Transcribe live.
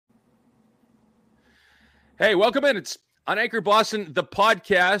Hey, welcome in. It's UnAnchored Boston, the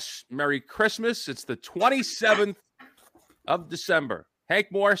podcast. Merry Christmas. It's the 27th of December.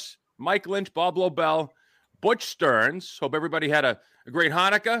 Hank Morse, Mike Lynch, Bob Lobel, Butch Stearns. Hope everybody had a great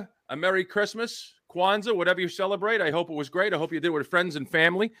Hanukkah, a Merry Christmas, Kwanzaa, whatever you celebrate. I hope it was great. I hope you did it with friends and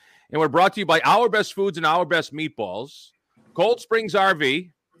family. And we're brought to you by Our Best Foods and Our Best Meatballs, Cold Springs RV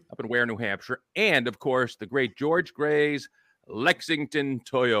up in Ware, New Hampshire, and, of course, the great George Gray's Lexington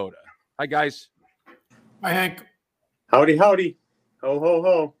Toyota. Hi, guys. Hi, Hank. Howdy, howdy. Ho, ho,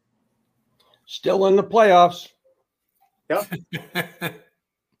 ho. Still in the playoffs. Yep.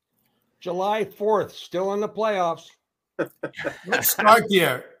 July 4th, still in the playoffs. Let's start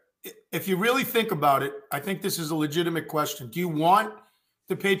there. If you really think about it, I think this is a legitimate question. Do you want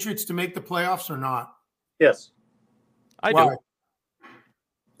the Patriots to make the playoffs or not? Yes. I Why? do.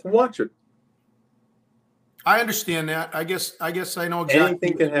 To watch it. I understand that. I guess I know exactly.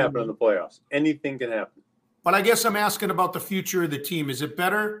 Anything can happen in the playoffs. Anything can happen. But I guess I'm asking about the future of the team. Is it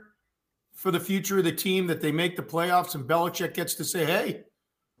better for the future of the team that they make the playoffs and Belichick gets to say, hey,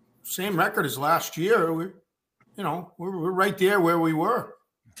 same record as last year. We're right there where we were.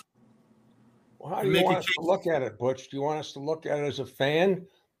 Well, how do you want us to look at it, Butch? Do you want us to look at it as a fan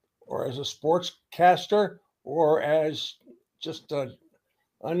or as a sportscaster or as just an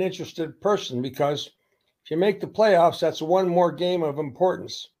uninterested person? Because if you make the playoffs, that's one more game of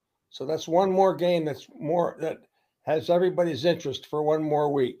importance. So that's one more game that has everybody's interest for one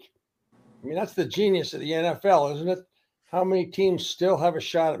more week. I mean, that's the genius of the NFL, isn't it? How many teams still have a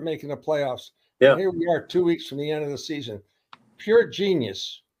shot at making the playoffs? Yeah. And here we are 2 weeks from the end of the season. Pure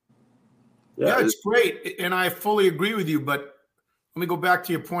genius. Yeah, it's great. And I fully agree with you. But let me go back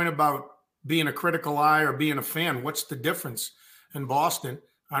to your point about being a critical eye or being a fan. What's the difference in Boston?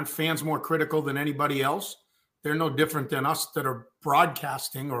 Aren't fans more critical than anybody else? They're no different than us that are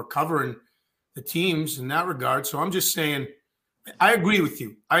broadcasting or covering the teams in that regard. So I'm just saying, I agree with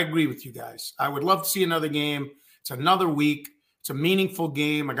you. I agree with you guys. I would love to see another game. It's another week. It's a meaningful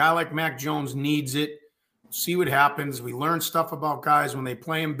game. A guy like Mac Jones needs it. See what happens. We learn stuff about guys when they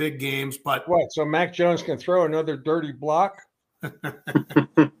play in big games. But what? So Mac Jones can throw another dirty block?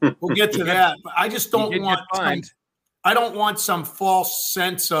 We'll get to that. But I just don't want some false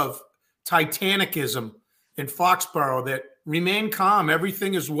sense of Titanicism in Foxborough that remain calm.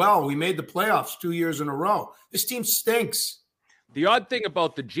 Everything is well. We made the playoffs 2 years in a row. This team stinks. The odd thing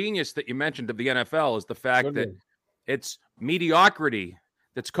about the genius that you mentioned of the NFL is the fact that it's mediocrity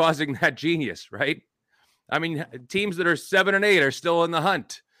that's causing that genius, right? I mean, teams that are 7 and 8 are still in the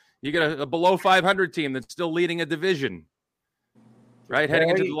hunt. You get a below 500 team that's still leading a division, right? Heading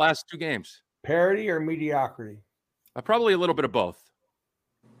into the last two games. Parity or mediocrity? Probably a little bit of both.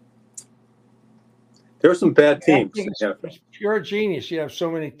 There are some bad teams. It's pure genius. You have so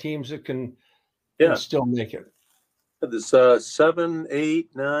many teams that can still make it. There's 7,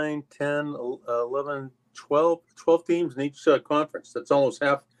 8, 9, 10, 11, 12 teams in each conference. That's almost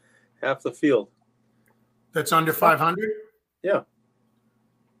half the field. That's under 500? Yeah.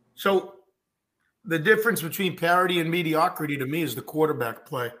 So the difference between parity and mediocrity to me is the quarterback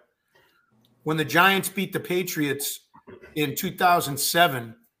play. When the Giants beat the Patriots in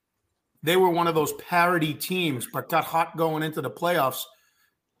 2007, they were one of those parity teams, but got hot going into the playoffs.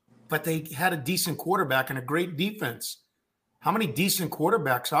 But they had a decent quarterback and a great defense. How many decent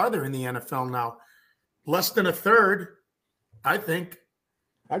quarterbacks are there in the NFL now? Less than a third, I think.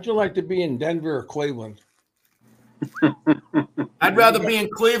 How'd you like to be in Denver or Cleveland? I'd rather be in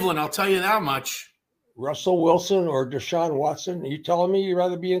Cleveland, I'll tell you that much. Russell Wilson or Deshaun Watson? Are you telling me you'd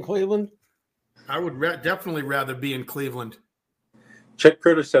rather be in Cleveland? I would definitely rather be in Cleveland. Chet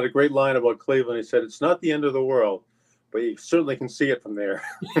Curtis had a great line about Cleveland. He said, it's not the end of the world, but you certainly can see it from there.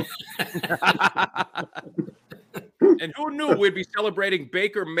 And who knew we'd be celebrating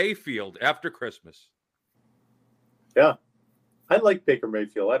Baker Mayfield after Christmas? Yeah. I like Baker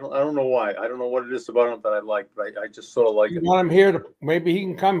Mayfield. I don't know why. I don't know what it is about him that I like, but I just sort of like it. You want him here maybe he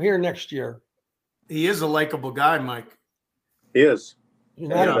can come here next year. He is a likable guy, Mike. He is.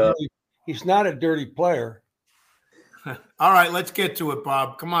 He's not a dirty player. All right, let's get to it,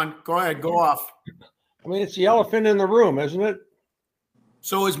 Bob. Come on, go ahead, go off. I mean, it's the elephant in the room, isn't it?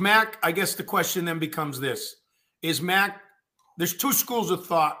 So is Mac, I guess the question then becomes this. Is Mac, there's two schools of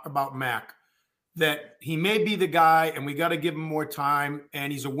thought about Mac, that he may be the guy and we got to give him more time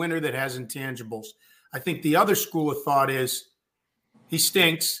and he's a winner that has intangibles. I think the other school of thought is he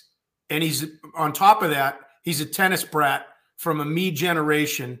stinks and he's, on top of that, he's a tennis brat from a me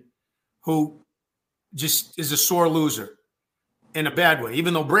generation who just is a sore loser in a bad way,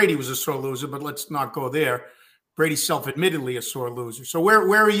 even though Brady was a sore loser, but let's not go there. Brady's self-admittedly a sore loser. So where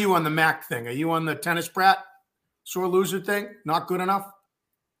are you on the Mac thing? Are you on the tennis brat? Sore loser thing, not good enough?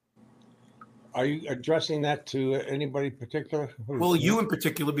 Are you addressing that to anybody particular? Well, you in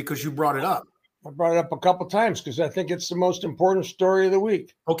particular, because you brought it up. I brought it up a couple times because I think it's the most important story of the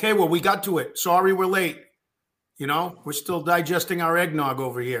week. Okay, well, we got to it. Sorry we're late. You know, we're still digesting our eggnog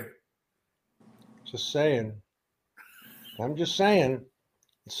over here. Just saying. I'm just saying.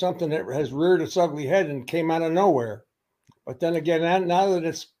 It's something that has reared its ugly head and came out of nowhere. But then again, now that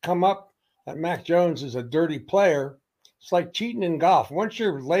it's come up that Mac Jones is a dirty player, it's like cheating in golf. Once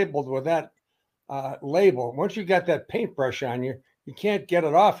you're labeled with that label, once you got that paintbrush on you, you can't get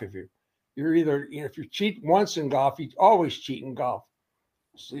it off of you. You're either, if you cheat once in golf, you always cheat in golf.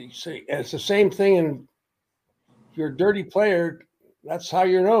 So you say it's the same thing. And if you're a dirty player, that's how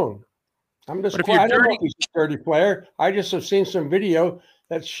you're known. I'm just I don't know if he's a dirty player. I just have seen some video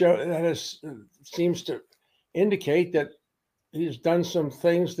that seems to indicate that he's done some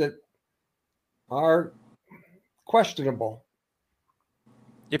things that are questionable.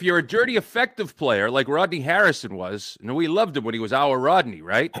 If you're a dirty, effective player like Rodney Harrison was, and we loved him when he was our Rodney,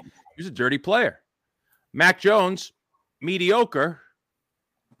 right? He's a dirty player. Mac Jones, mediocre,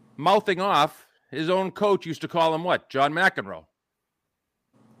 mouthing off. His own coach used to call him what? John McEnroe.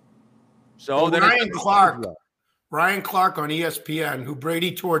 So then Ryan Clark on ESPN, who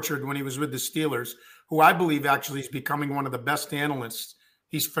Brady tortured when he was with the Steelers, who I believe actually is becoming one of the best analysts.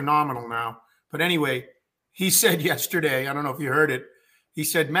 He's phenomenal now. But anyway, he said yesterday, I don't know if you heard it, he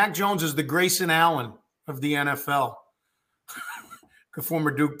said Mac Jones is the Grayson Allen of the NFL. A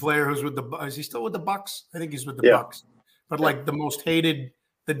former Duke player who's with is he still with the Bucks? I think he's with the Bucks. But like the most hated,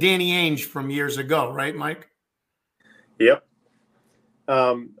 the Danny Ainge from years ago, right, Mike? Yep.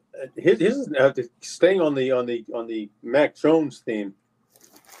 Staying on the Mac Jones theme,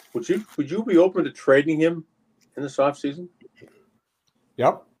 would you be open to trading him in this offseason?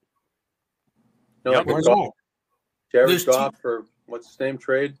 Yep. No, like why not? Jared Goff for what's his name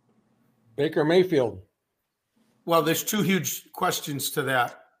trade? Baker Mayfield. Well, there's two huge questions to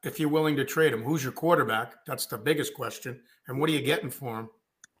that. If you're willing to trade him, who's your quarterback? That's the biggest question. And what are you getting for him?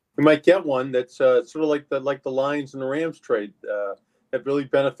 You might get one that's sort of like the Lions and the Rams trade that really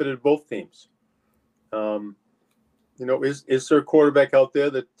benefited both teams. Is there a quarterback out there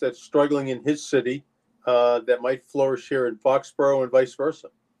that's struggling in his city that might flourish here in Foxborough and vice versa?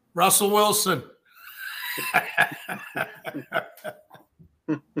 Russell Wilson.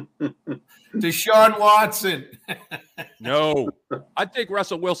 Deshaun Watson. No, I'd take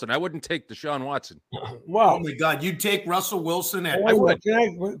Russell Wilson. I wouldn't take Deshaun Watson. Wow. Oh my God, you'd take Russell Wilson at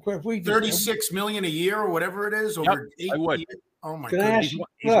 $36 million a year or whatever it is over 8 years. Oh my God. He's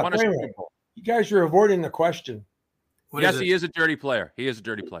won a Super Bowl. You guys are avoiding the question. Yes, he is a dirty player. He is a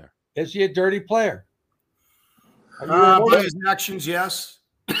dirty player. Is he a dirty player? By his actions, yes.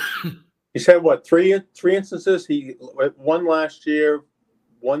 He's had what, three instances? He won last year,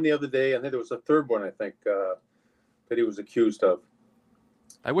 one the other day, and then there was a third one, I think, that he was accused of.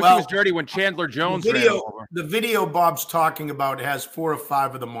 I wish he was dirty when Chandler Jones ran over. The video Bob's talking about has 4 or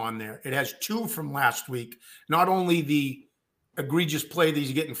 5 of them on there. It has 2 from last week. Not only the egregious play that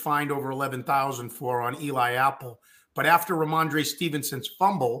he's getting fined over $11,000 for on Eli Apple, but after Ramondre Stevenson's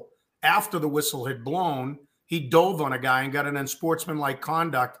fumble, after the whistle had blown, he dove on a guy and got an unsportsmanlike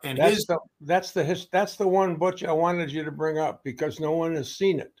conduct. And that's the one, Butch, I wanted you to bring up because no one has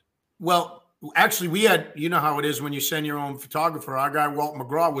seen it. Well, actually, we had, you know how it is when you send your own photographer. Our guy, Walt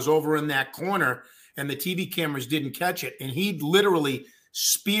McGraw, was over in that corner and the TV cameras didn't catch it. And he literally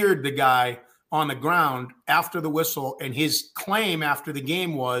speared the guy on the ground after the whistle. And his claim after the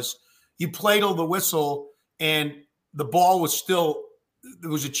game was, you played till the whistle and the ball was still,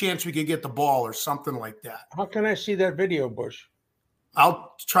 there was a chance we could get the ball or something like that. How can I see that video, Bush?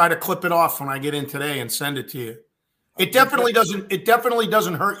 I'll try to clip it off when I get in today and send it to you. It definitely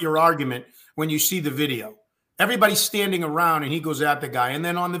doesn't hurt your argument when you see the video. Everybody's standing around and he goes at the guy. And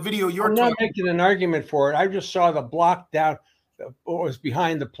then on the video, I'm not making an argument for it. I just saw the block down what was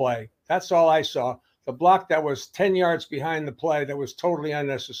behind the play. That's all I saw. The block that was 10 yards behind the play that was totally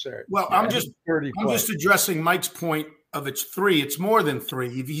unnecessary. Well, I'm just addressing Mike's point of it's 3. It's more than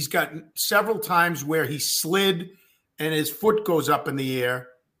 3. He's got several times where he slid and his foot goes up in the air.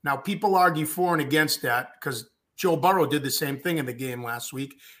 Now, people argue for and against that because Joe Burrow did the same thing in the game last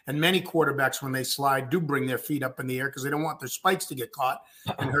week. And many quarterbacks, when they slide, do bring their feet up in the air because they don't want their spikes to get caught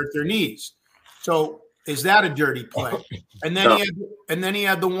and hurt their knees. So is that a dirty play? And then he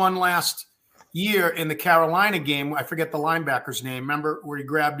had the one last year in the Carolina game. I forget the linebacker's name. Remember where he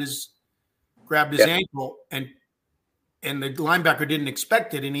grabbed his ankle and the linebacker didn't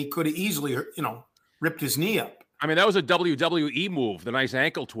expect it, and he could have easily, ripped his knee up. I mean, that was a WWE move, the nice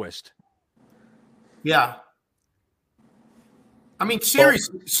ankle twist. Yeah. I mean,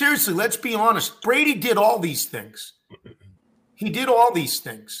 seriously, let's be honest. Brady did all these things. He did all these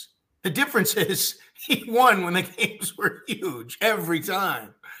things. The difference is he won when the games were huge every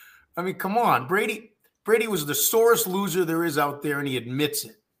time. I mean, come on. Brady was the sorest loser there is out there, and he admits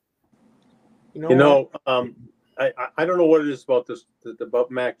it. I don't know what it is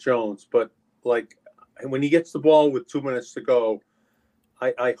about Mac Jones, but like when he gets the ball with 2 minutes to go,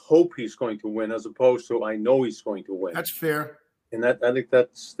 I hope he's going to win as opposed to I know he's going to win. That's fair. And I think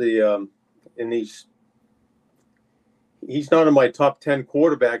that's the and he's not in my top 10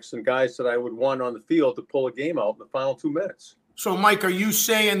 quarterbacks and guys that I would want on the field to pull a game out in the final 2 minutes. So, Mike, are you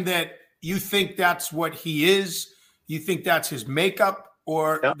saying that you think that's what he is? You think that's his makeup,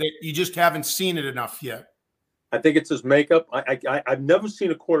 or that you just haven't seen it enough yet? I think it's his makeup. I've never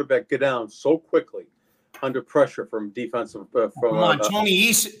seen a quarterback get down so quickly under pressure from defensive. Come on,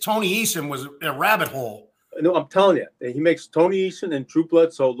 Tony Eason was a rabbit hole. No, I'm telling you, he makes Tony Eason and Drew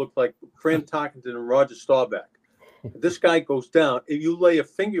Bledsoe look like Fran Tarkenton and Roger Staubach. This guy goes down. If you lay a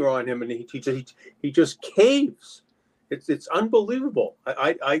finger on him, and he just caves. It's unbelievable.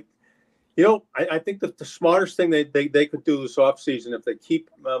 I think that the smartest thing they could do this offseason, if they keep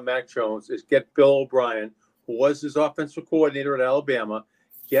Mac Jones, is get Bill O'Brien, who was his offensive coordinator at Alabama,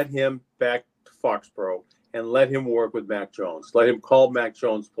 get him back to Foxborough and let him work with Mac Jones. Let him call Mac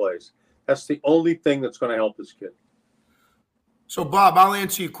Jones plays. That's the only thing that's going to help this kid. So, Bob, I'll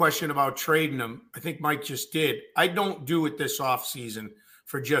answer your question about trading him. I think Mike just did. I don't do it this offseason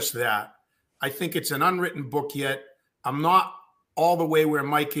for just that. I think it's an unwritten book yet. I'm not all the way where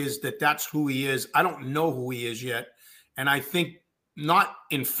Mike is that's who he is. I don't know who he is yet. And I think not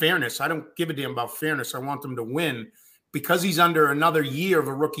in fairness. I don't give a damn about fairness. I want them to win. Because he's under another year of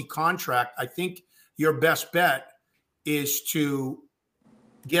a rookie contract, I think your best bet is to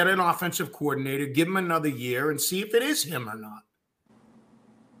get an offensive coordinator, give him another year, and see if it is him or not.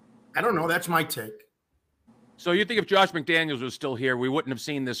 I don't know. That's my take. So you think if Josh McDaniels was still here, we wouldn't have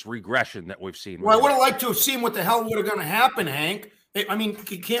seen this regression that we've seen? Well, I would have liked to have seen what the hell would have going to happen, Hank. I mean,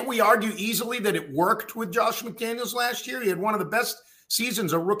 can't we argue easily that it worked with Josh McDaniels last year? He had one of the best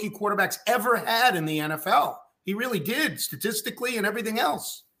seasons a rookie quarterbacks ever had in the NFL. He really did, statistically and everything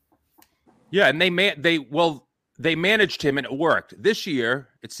else. Yeah, and they managed him and it worked. This year,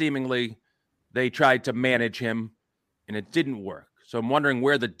 it seemingly they tried to manage him and it didn't work. So I'm wondering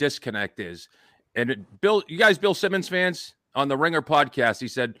where the disconnect is. And Bill Simmons fans on the Ringer podcast, he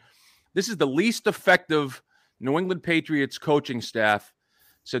said, this is the least effective New England Patriots coaching staff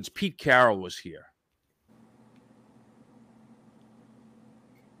since Pete Carroll was here.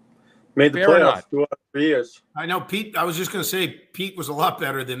 Made the playoffs 2 out of 3 years. I know Pete. I was just going to say Pete was a lot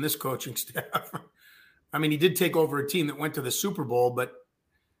better than this coaching staff. I mean, he did take over a team that went to the Super Bowl, but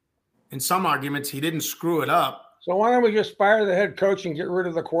in some arguments, he didn't screw it up. So why don't we just fire the head coach and get rid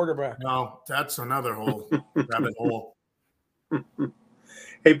of the quarterback? No, that's another whole rabbit hole.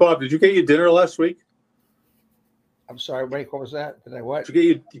 Hey, Bob, did you get your dinner last week? I'm sorry, wait, what was that? Did I what? Did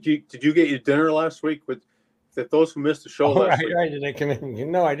you get your dinner last week with those who missed the show last week? Right, did I come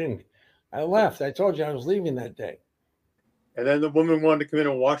in? No, I didn't. I left. I told you I was leaving that day. And then the woman wanted to come in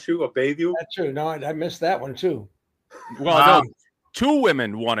and wash you or bathe you? That's true. No, I missed that one too. Well, no, 2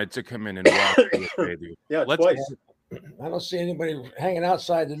 women wanted to come in and wash you and bathe you. Yeah, twice. I don't see anybody hanging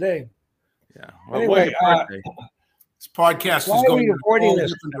outside today. Yeah. Well, anyway, this podcast is going in a whole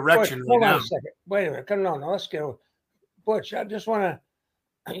different direction right now. Hold on a second. Wait a minute. Come on. Let's go. Butch, I just want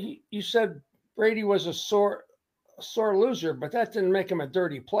to – you said Brady was a sore loser, but that didn't make him a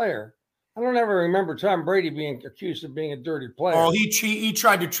dirty player. I don't ever remember Tom Brady being accused of being a dirty player. Oh, he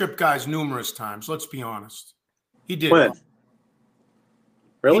tried to trip guys numerous times. Let's be honest. He did. When?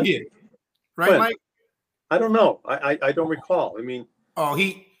 Really? He did. Right, when? Mike? I don't know. I don't recall. I mean. Oh,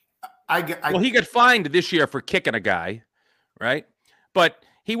 he got fined this year for kicking a guy, right? But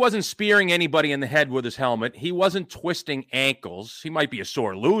he wasn't spearing anybody in the head with his helmet. He wasn't twisting ankles. He might be a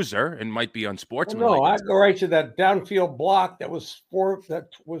sore loser and might be unsportsmanlike. No, I'd go right to that downfield block that was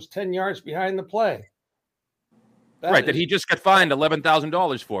 10 yards behind the play. That he just got fined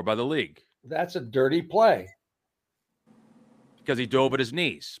 $11,000 for by the league. That's a dirty play. Because he dove at his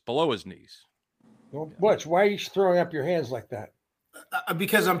knees, below his knees. Well, Butch, why are you throwing up your hands like that?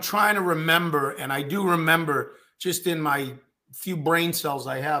 Because I'm trying to remember, and I do remember just in my few brain cells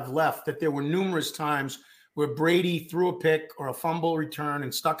I have left, that there were numerous times where Brady threw a pick or a fumble return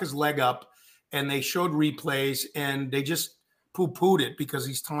and stuck his leg up, and they showed replays, and they just poo-pooed it because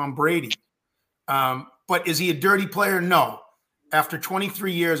he's Tom Brady. But is he a dirty player? No. After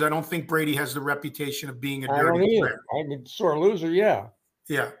 23 years, I don't think Brady has the reputation of being a dirty player. I'm a sore loser, yeah.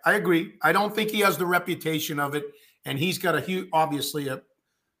 Yeah, I agree. I don't think he has the reputation of it. And he's got obviously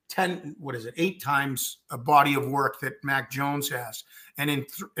 8 times a body of work that Mac Jones has. And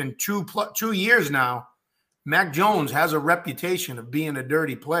in 2 years now, Mac Jones has a reputation of being a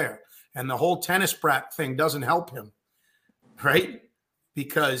dirty player. And the whole tennis brat thing doesn't help him, right?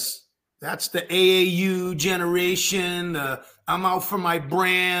 Because that's the AAU generation, I'm out for my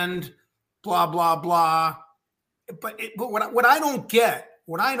brand, blah, blah, blah. But what I don't get,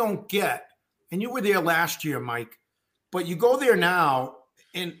 and you were there last year, Mike, but you go there now,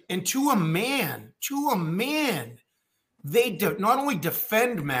 and to a man, they not only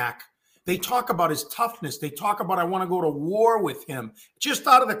defend Mac, they talk about his toughness. They talk about, I want to go to war with him, just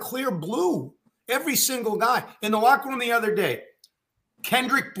out of the clear blue. Every single guy. In the locker room the other day,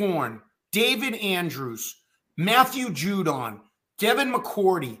 Kendrick Bourne, David Andrews, Matthew Judon, Devin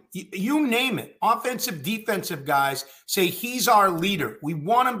McCourty, you name it. Offensive, defensive guys say he's our leader. We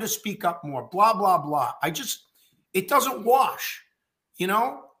want him to speak up more, blah, blah, blah. It doesn't wash.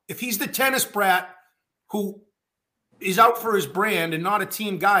 If he's the tennis brat who is out for his brand and not a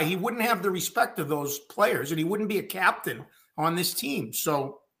team guy, he wouldn't have the respect of those players, and he wouldn't be a captain on this team.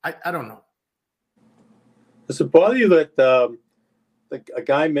 So I don't know. Does it bother you that a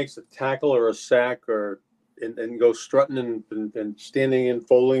guy makes a tackle or a sack and goes strutting and standing and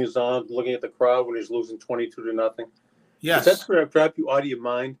folding his arms, looking at the crowd when he's losing 22-0? Yes. Does that drive you out of your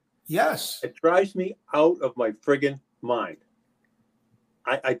mind? Yes. It drives me out of my friggin' mind.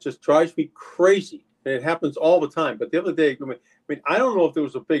 I just drives me crazy. And it happens all the time. But the other day, I don't know if there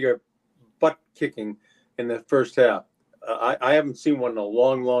was a bigger butt kicking in the first half. I haven't seen one in a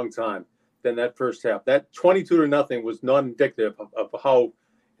long, long time than that first half. That 22-0 was not indicative of how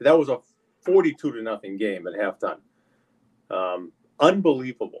that was a 42-0 game at halftime.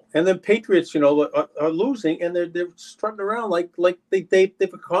 Unbelievable. And then Patriots, are losing, and they're strutting around like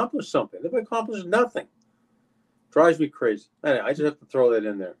they've accomplished something. They've accomplished nothing. Drives me crazy. Anyway, I just have to throw that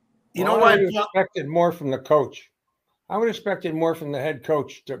in there. I would have expected more from the coach. I would have expected more from the head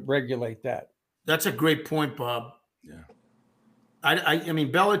coach to regulate that. That's a great point, Bob. Yeah. I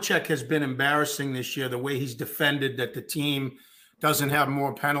mean, Belichick has been embarrassing this year, the way he's defended that the team doesn't have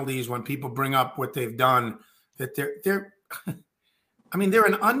more penalties when people bring up what they've done, that they're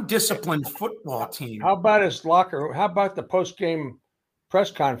an undisciplined football team. How about his locker? How about the post-game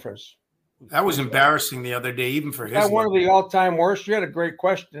press conference? That was embarrassing the other day, even for his. One of the all-time worst. You had a great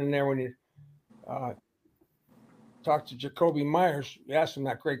question in there when you talked to Jacoby Myers. You asked him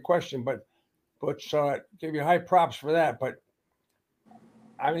that great question, but Butch gave you high props for that. But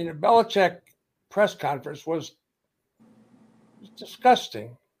the Belichick press conference was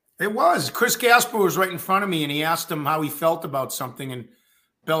disgusting. It was. Chris Gasper was right in front of me, and he asked him how he felt about something, and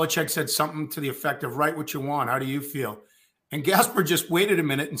Belichick said something to the effect of, "Write what you want. How do you feel?" And Gasper just waited a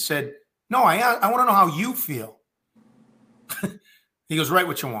minute and said, "No, I want to know how you feel." He goes, "Write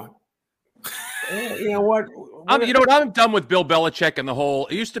what you want." You know what? I'm done with Bill Belichick and the whole.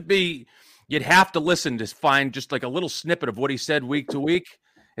 It used to be you'd have to listen to find just like a little snippet of what he said week to week.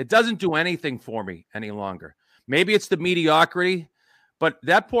 It doesn't do anything for me any longer. Maybe it's the mediocrity, but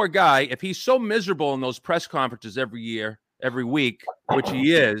that poor guy, if he's so miserable in those press conferences every week, which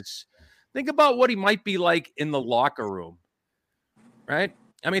he is, think about what he might be like in the locker room, right?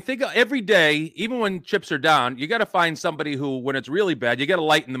 Think of every day, even when chips are down, you got to find somebody who, when it's really bad, you got to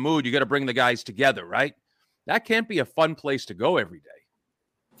lighten the mood. You got to bring the guys together, right? That can't be a fun place to go every day.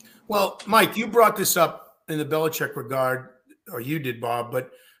 Well, Mike, you brought this up in the Belichick regard, or you did, Bob,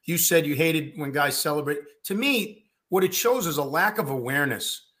 but you said you hated when guys celebrate. To me, what it shows is a lack of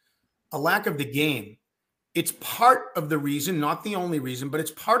awareness, a lack of the game. It's part of the reason, not the only reason, but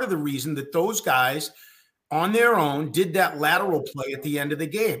it's part of the reason that those guys on their own did that lateral play at the end of the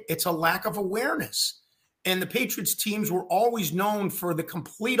game. It's a lack of awareness. And the Patriots teams were always known for the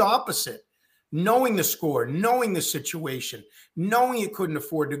complete opposite, knowing the score, knowing the situation, knowing you couldn't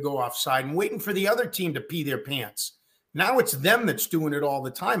afford to go offside and waiting for the other team to pee their pants. Now it's them that's doing it all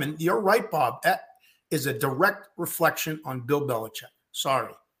the time. And you're right, Bob. That is a direct reflection on Bill Belichick.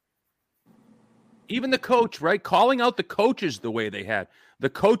 Sorry. Even the coach, right? Calling out the coaches the way they had. The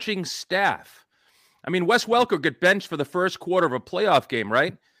coaching staff. Wes Welker got benched for the first quarter of a playoff game,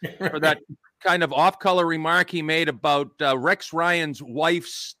 right? For that kind of off-color remark he made about Rex Ryan's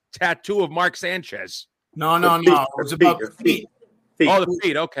wife's tattoo of Mark Sanchez. No. It was about the feet. Oh, the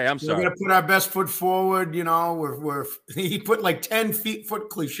feet. Okay, I'm sorry. We're going to put our best foot forward. He put like 10 foot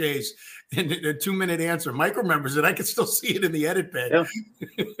cliches in a 2-minute answer. Mike remembers it. I can still see it in the edit bed. Yeah.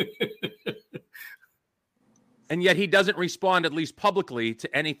 And yet he doesn't respond, at least publicly,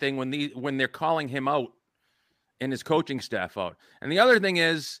 to anything when they're calling him out and his coaching staff out. And the other thing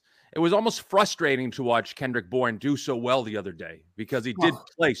is it was almost frustrating to watch Kendrick Bourne do so well the other day because he did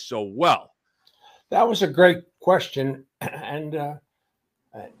play so well. That was a great question, and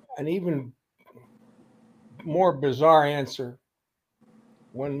an even more bizarre answer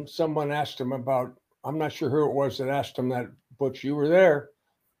when someone asked him about, I'm not sure who it was that asked him that, Butch, you were there.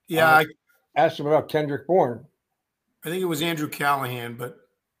 Yeah. I asked him about Kendrick Bourne. I think it was Andrew Callahan, but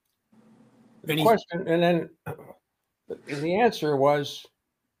the question, and then the answer was,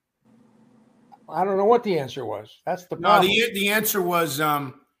 I don't know what the answer was. That's the problem. No, the answer was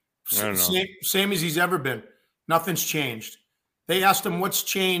same as he's ever been. Nothing's changed. They asked him what's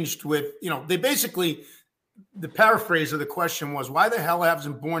changed with, they basically, the paraphrase of the question was, why the hell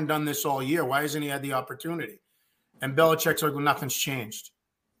hasn't Bourne done this all year? Why hasn't he had the opportunity? And Belichick's like, well, nothing's changed.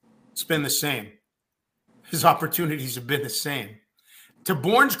 It's been the same. His opportunities have been the same. To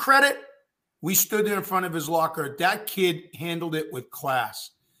Bourne's credit, we stood there in front of his locker. That kid handled it with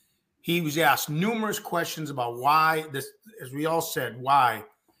class. He was asked numerous questions about why this, as we all said, why?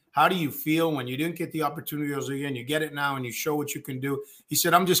 How do you feel when you didn't get the opportunity again? You get it now and you show what you can do. He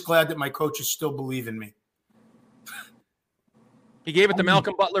said, I'm just glad that my coaches still believe in me. He gave it to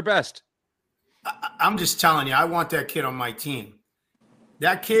Malcolm Butler best. I'm just telling you, I want that kid on my team.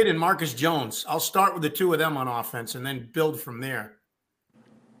 That kid and Marcus Jones. I'll start with the two of them on offense and then build from there.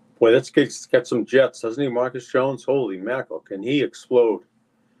 Boy, let's get some jets, doesn't he, Marcus Jones? Holy mackerel, can he explode?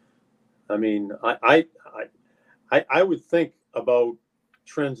 I mean, I would think about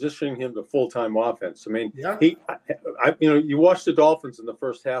transitioning him to full-time offense. I mean, you watched the Dolphins in the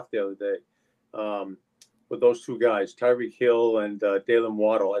first half the other day with those two guys, Tyreek Hill and Dalen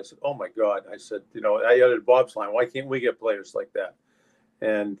Waddle. I said, oh my God. I said, I added Bob's line. Why can't we get players like that?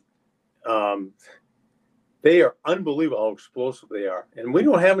 And they are unbelievable how explosive they are. And we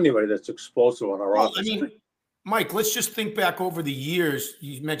don't have anybody that's explosive on our offense. I mean, Mike, let's just think back over the years.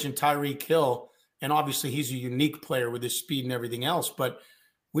 You mentioned Tyreek Hill, and obviously he's a unique player with his speed and everything else. But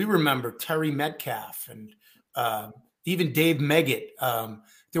we remember Terry Metcalf and even Dave Meggett.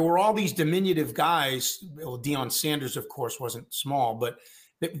 There were all these diminutive guys. Well, Deion Sanders, of course, wasn't small, but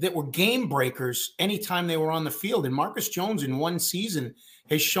that were game breakers anytime they were on the field. And Marcus Jones in one season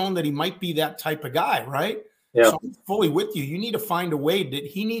has shown that he might be that type of guy, right? Yeah. So I'm fully with you. You need to find a way that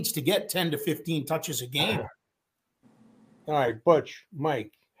he needs to get 10 to 15 touches a game. All right, Butch,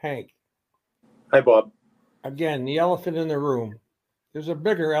 Mike, Hank. Hi, Bob. Again, the elephant in the room. There's a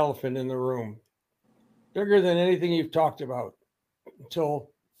bigger elephant in the room, bigger than anything you've talked about until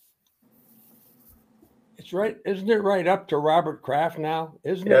it's right. Isn't it right up to Robert Kraft now?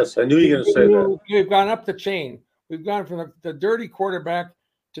 Isn't it? Yes, I knew you were going to say that. We've gone up the chain. We've gone from the dirty quarterback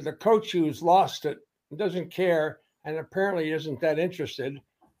to the coach who's lost it, doesn't care, and apparently isn't that interested.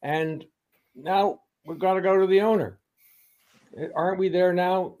 And now we've got to go to the owner. Aren't we there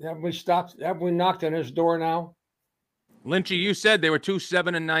now? Have we stopped? Have we knocked on his door now? Lynchie, you said they were 2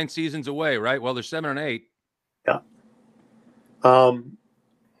 7-9 seasons away, right? Well, they're 7-8. Yeah.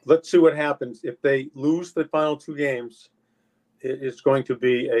 Let's see what happens. If they lose the final two games, it's going to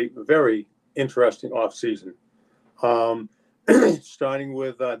be a very interesting offseason. Starting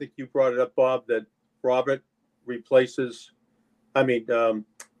with, I think you brought it up, Bob, that Jonathan replaces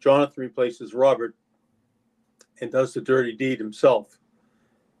Robert and does the dirty deed himself.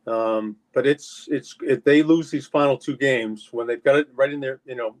 But it's if they lose these final two games when they've got it right in their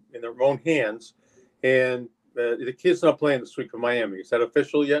in their own hands, and the kid's not playing this week for Miami. Is that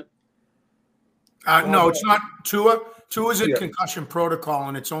official yet? No, it's not. Tua's in concussion protocol,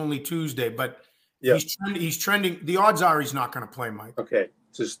 and it's only Tuesday. But he's trending. The odds are he's not going to play, Mike. Okay,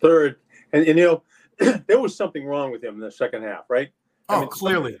 it's his third, and there was something wrong with him in the second half, right?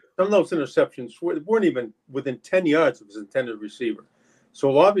 Clearly. Some of those interceptions weren't even within 10 yards of his intended receiver.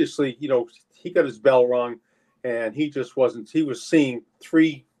 So obviously, he got his bell rung, and he just wasn't. He was seeing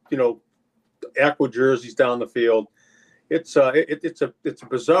three, aqua jerseys down the field. It's a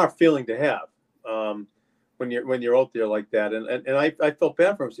bizarre feeling to have when you're out there like that. And I felt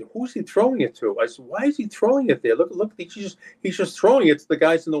bad for him. I said, who's he throwing it to? I said, why is he throwing it there? Look, he's just throwing it to the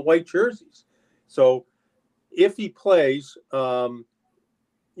guys in the white jerseys. So if he plays, he'll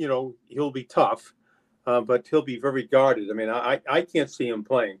be tough. But he'll be very guarded. I mean, I can't see him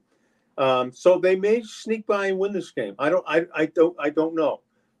playing. So they may sneak by and win this game. I don't know.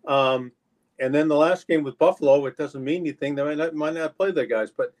 And then the last game with Buffalo, it doesn't mean anything. They might not play their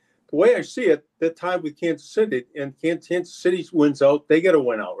guys. But the way I see it, they're tied with Kansas City, and Kansas City wins out. They get a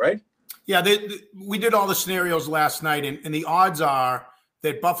win out, right? Yeah, we did all the scenarios last night, and the odds are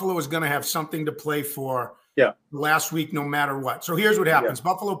that Buffalo is going to have something to play for last week, no matter what. So here's what happens. Yeah.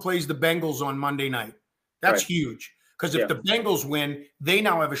 Buffalo plays the Bengals on Monday night. That's huge Because if the Bengals win, they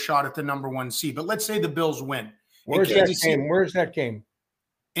now have a shot at the number 1 seed. But let's say the Bills win. Where's that game? Where's that game?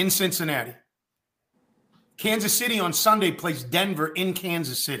 In Cincinnati. Kansas City on Sunday plays Denver in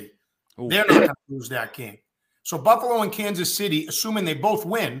Kansas City. Ooh. They're not going to lose that game. So Buffalo and Kansas City, assuming they both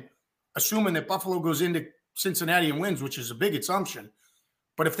win, assuming that Buffalo goes into Cincinnati and wins, which is a big assumption.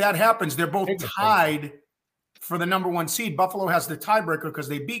 But if that happens, they're both tied for the number 1 seed. Buffalo has the tiebreaker because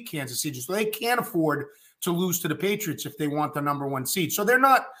they beat Kansas City. So they can't afford to lose to the Patriots if they want the number 1 seed. So they're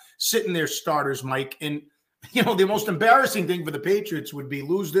not sitting there starters, Mike. And, you know, the most embarrassing thing for the Patriots would be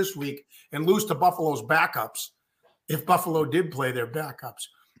lose this week and lose to Buffalo's backups if Buffalo did play their backups.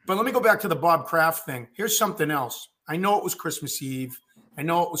 But let me go back to the Bob Kraft thing. Here's something else. I know it was Christmas Eve. I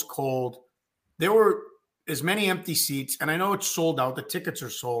know it was cold. There were as many empty seats, and I know it's sold out. The tickets are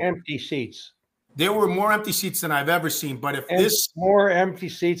sold. Empty seats. There were more empty seats than I've ever seen. But if more empty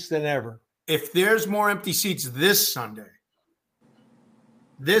seats than ever. If there's more empty seats this Sunday,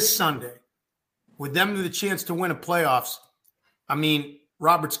 with them to the chance to win a playoffs, I mean,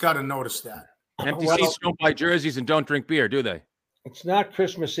 Robert's got to notice that. Empty seats don't buy jerseys and don't drink beer, do they? It's not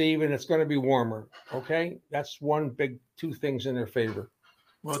Christmas Eve, and it's going to be warmer, okay? That's two things in their favor.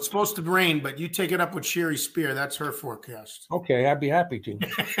 Well, it's supposed to rain, but you take it up with Sherry Spear. That's her forecast. Okay, I'd be happy to.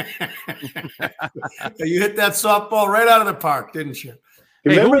 You hit that softball right out of the park, didn't you?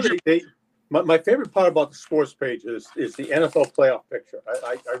 Remember, my favorite part about the sports page is the NFL playoff picture.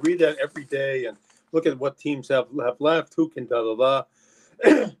 I read that every day and look at what teams have left, who can da-da-da.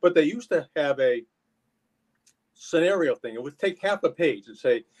 But they used to have a scenario thing. It would take half a page and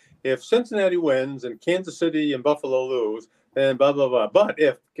say, if Cincinnati wins and Kansas City and Buffalo lose, then blah, blah, blah. But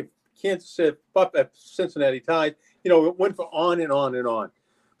if Cincinnati tied, you know, it went for on and on and on.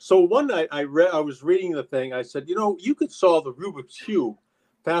 So one night I was reading the thing. I said, you know, you could solve the Rubik's Cube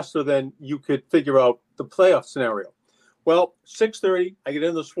faster than you could figure out the playoff scenario. Well, 6:30, I get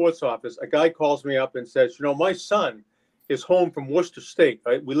into the sports office. A guy calls me up and says, you know, my son is home from Worcester State.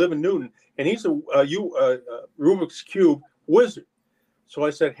 Right? We live in Newton, and he's a Rubik's Cube wizard. So I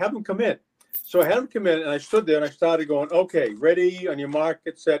said, have him come in. So I had him come in, and I stood there, and I started going, okay, ready, on your mark,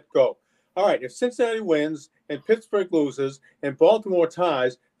 get set, go. All right, if Cincinnati wins and Pittsburgh loses and Baltimore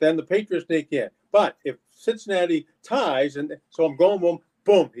ties, then the Patriots sneak in. But if Cincinnati ties, and so I'm going,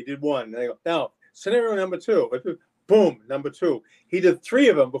 boom, he did one. And I go, now, scenario number 2, boom, number 2. He did 3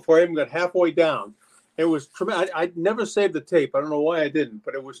 of them before I even got halfway down. It was tremendous. I'd never saved the tape. I don't know why I didn't,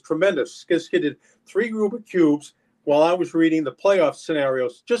 but it was tremendous. He did 3 Rubik's Cubes while I was reading the playoff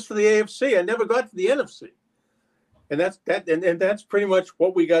scenarios just for the AFC. I never got to the NFC. And that's pretty much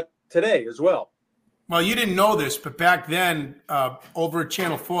what we got today as well. Well, you didn't know this, but back then, over at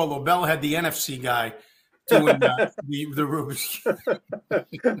Channel 4, Lobel had the NFC guy doing the Rubik's.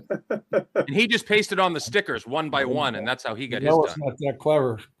 And he just pasted on the stickers one by one, and that's how he got his done. It's not that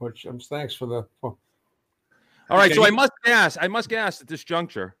clever, but thanks for the. All right, so I must ask at this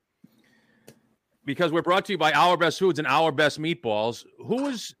juncture, because we're brought to you by Our Best Foods and Our Best Meatballs.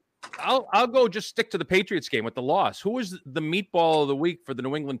 I'll go just stick to the Patriots game with the loss. Who was the meatball of the week for the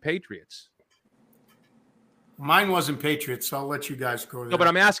New England Patriots? Mine wasn't Patriots, so I'll let you guys go there. No, but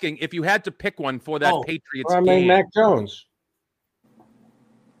I'm asking if you had to pick one for that Patriots game. Mac Jones.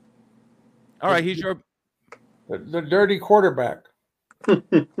 All right, he's the dirty quarterback.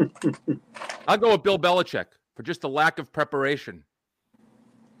 I'll go with Bill Belichick for just the lack of preparation.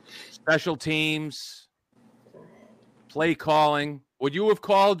 Special teams, play calling. Would you have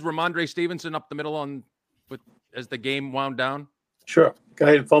called Ramondre Stevenson up the middle as the game wound down? Sure.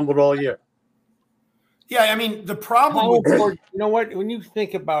 Guy had fumbled all year. Yeah, I mean, the problem you know what? When you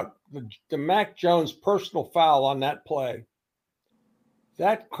think about the Mac Jones personal foul on that play,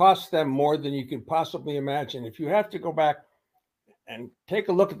 that cost them more than you could possibly imagine. If you have to go back and take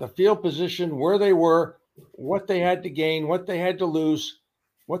a look at the field position, where they were, what they had to gain, what they had to lose,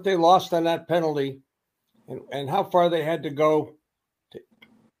 what they lost on that penalty, and how far they had to go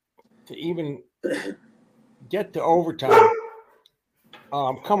to even get to overtime.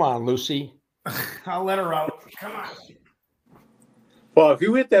 Come on, Lucy. I'll let her out. Come on. Well, if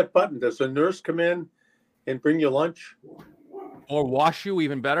you hit that button, does the nurse come in and bring you lunch? Or wash you,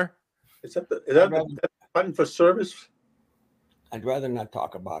 even better? Is that the button for service? I'd rather not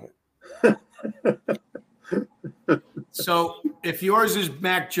talk about it. So if yours is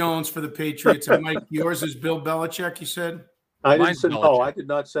Mac Jones for the Patriots, and Mike, yours is Bill Belichick, you said? I did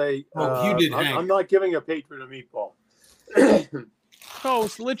not say. Oh, you did, Hank. I'm not giving a Patriot a meatball. Oh,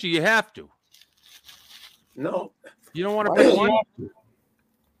 it's Lynchie. You have to. No. You don't want to pick one?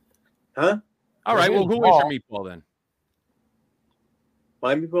 Huh? All right. Well, who is your meatball then?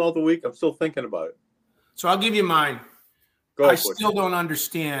 My meatball of the week? I'm still thinking about it. So I'll give you mine. I still don't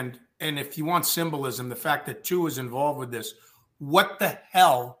understand, and if you want symbolism, the fact that Tua is involved with this, what the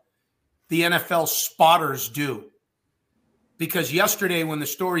hell the NFL spotters do. Because yesterday when the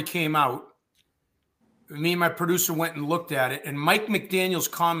story came out, me and my producer went and looked at it, and Mike McDaniel's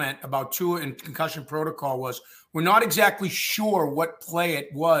comment about Tua and concussion protocol was, we're not exactly sure what play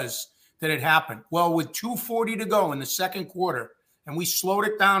it was that had happened. Well, with 2:40 to go in the second quarter, and we slowed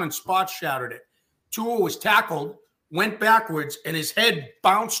it down and spot shouted it, Tua was tackled, went backwards, and his head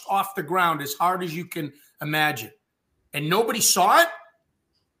bounced off the ground as hard as you can imagine. And nobody saw it,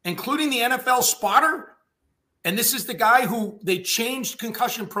 including the NFL spotter. And this is the guy who they changed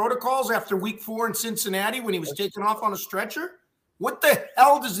concussion protocols after week 4 in Cincinnati when he was taken off on a stretcher. What the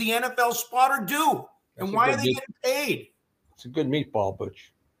hell does the NFL spotter do? And why are they getting paid? It's a good meatball,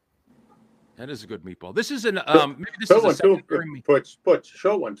 Butch. That is a good meatball. This is an maybe this show is a one too. secondary Butch,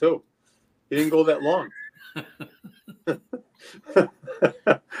 show one too. He didn't go that long.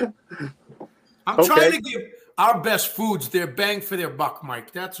 I'm trying to give our best foods their bang for their buck,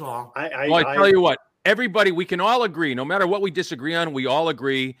 Mike. That's all. I tell you what, everybody, we can all agree, no matter what we disagree on, we all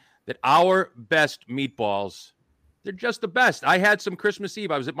agree that our best meatballs, they're just the best. I had some Christmas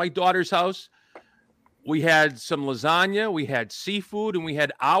Eve. I was at my daughter's house. We had some lasagna, we had seafood, and we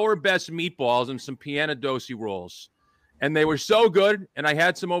had our best meatballs and some piano dosi rolls. And they were so good, and I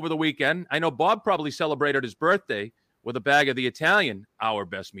had some over the weekend. I know Bob probably celebrated his birthday with a bag of the Italian Our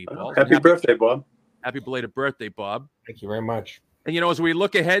Best Meatballs. Happy birthday, Bob. Happy belated birthday, Bob. Thank you very much. And, as we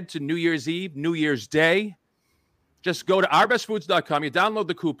look ahead to New Year's Eve, New Year's Day, just go to ourbestfoods.com. You download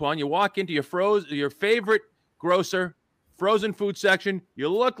the coupon. You walk into your favorite grocer, frozen food section. You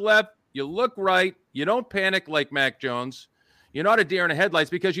look left. You look right. You don't panic like Mac Jones. You're not a deer in the headlights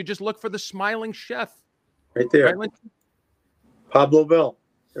because you just look for the smiling chef. Right there. Right, Pablo Bell.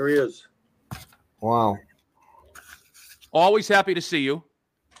 There he is. Wow. Always happy to see you.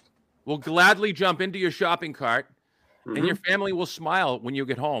 We'll gladly jump into your shopping cart, and your family will smile when you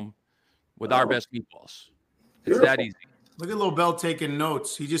get home with our best meatballs. It's that easy. Look at Lobel taking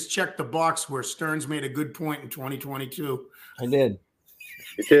notes. He just checked the box where Stearns made a good point in 2022. I did.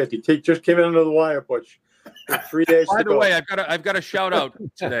 He did. He just came in under the wire, Butch. 3 days By to the go. way, I've got a shout out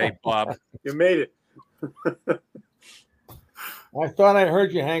today, Bob. You made it. I thought I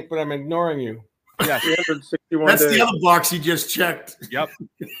heard you, Hank, but I'm ignoring you. Yeah, 361 That's days. the other box he just checked. Yep.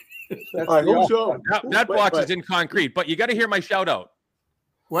 That's All right, the who's awful- Joe? That box is in concrete, but you got to hear my shout out.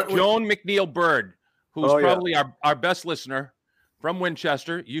 What? Joan McNeil Bird, who's Oh, yeah. probably our best listener from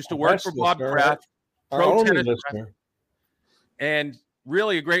Winchester, used to work Best for Bob listener, Kraft, Our pro only tennis, listener. and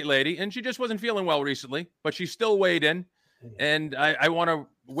really a great lady. And she just wasn't feeling well recently, but she still weighed in. And I want to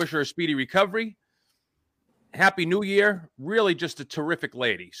wish her a speedy recovery. Happy New Year. Really just a terrific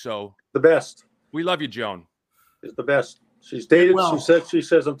lady. So The best. we love you, Joan. Is the best. She's dated. Well- She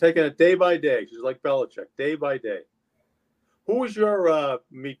says, I'm taking it day by day. She's like Belichick, day by day. Who was your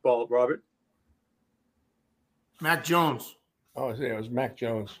meatball, Robert? Mac Jones. Oh, yeah, it was Mac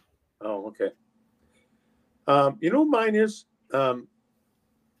Jones. Oh, okay. You know what mine is? And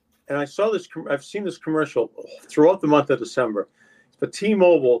I saw this, I've seen this commercial throughout the month of December. It's for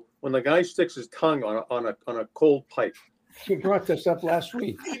T-Mobile when the guy sticks his tongue on a cold pipe. You brought this up last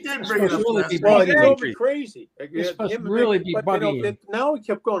week. He did bring it up Really last be week. Well, it bugging drove you. me crazy. You're supposed to really be bugging you. Now it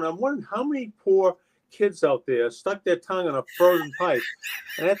kept going. I'm wondering how many poor kids out there stuck their tongue on a frozen pipe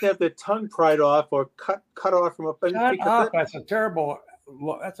and have to have their tongue pried off or cut off from a. Shut up. That's a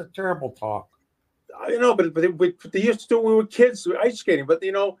terrible talk. You know, but they used to do it when we were kids, ice skating. But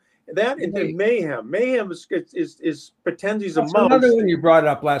that and then mayhem. Mayhem is pretends he's a That's mouse. another one you brought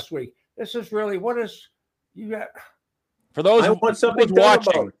up last week. This is really what is you got. For those I who want something done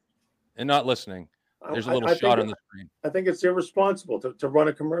watching about it. and not listening, there's a little I shot think- on the screen. I think it's irresponsible to run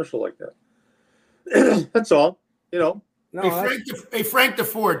a commercial like that. That's all. No, Hey, Frank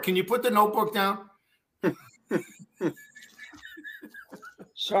DeFord, can you put the notebook down?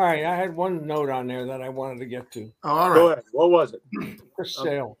 sorry, I had one note on there that I wanted to get to. Oh, all Go right. ahead. What was it? Chris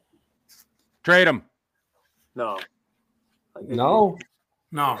Sale. Trade him. No. No,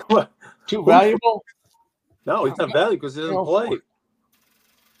 No. too valuable. No, he's not valuable because he doesn't No. play.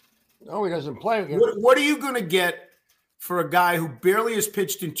 No, he doesn't play. What are you going to get for a guy who barely has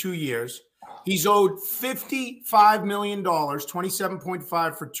pitched in 2 years? He's owed $55 million,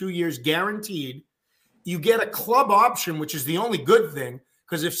 27.5 for 2 years, guaranteed. You get a club option, which is the only good thing,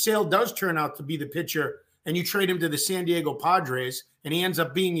 because if Sale does turn out to be the pitcher and you trade him to the San Diego Padres and he ends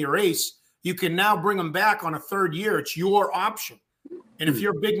up being your ace, you can now bring him back on a third year. It's your option. And if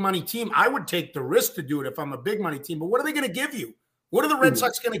you're a big money team, I would take the risk to do it if I'm a big money team. But what are they going to give you? What are the Red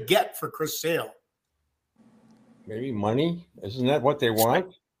Sox going to get for Chris Sale? Maybe money. Isn't that what they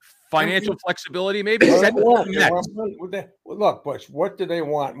want? Financial flexibility, maybe. Look, Butch, what do they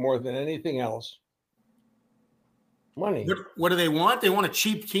want more than anything else? Money. What do they want? They want a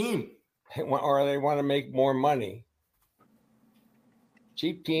cheap team. Or they want to make more money.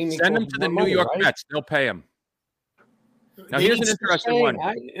 Cheap team. Send them to the New York Mets. They'll pay them. Now, here's an interesting one.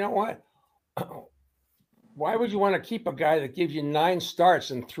 You know what? Why would you want to keep a guy that gives you 9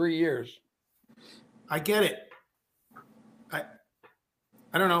 starts in 3 years? I get it.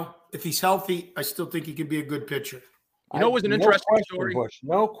 I don't know. If he's healthy, I still think he could be a good pitcher. You know, it was an interesting story. Bush,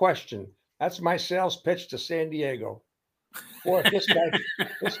 no question. That's my sales pitch to San Diego. Boy, this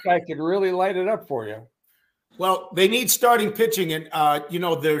guy could really light it up for you. Well, they need starting pitching, and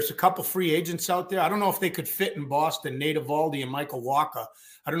there's a couple free agents out there. I don't know if they could fit in Boston, Nate Eovaldi and Michael Walker.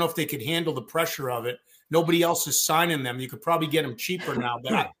 I don't know if they could handle the pressure of it. Nobody else is signing them. You could probably get them cheaper now,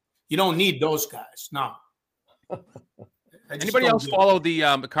 but you don't need those guys. No. Anybody else follow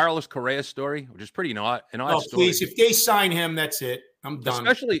the Carlos Correa story, which is pretty an odd story? Please, if they sign him, that's it. I'm done.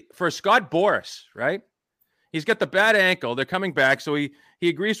 Especially for Scott Boras, right? He's got the bad ankle. They're coming back, so he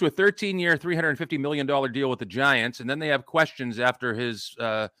agrees to a 13-year, $350 million deal with the Giants, and then they have questions after his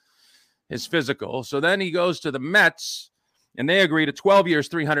physical. So then he goes to the Mets, and they agree to 12 years,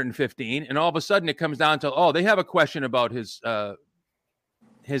 $315, and all of a sudden it comes down to, they have a question about his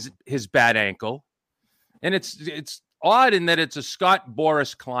bad ankle, and it's odd in that it's a Scott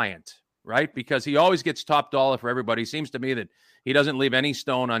Boras client, right? Because he always gets top dollar for everybody. Seems to me that he doesn't leave any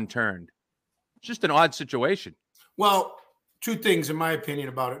stone unturned. It's just an odd situation. Well, 2 things in my opinion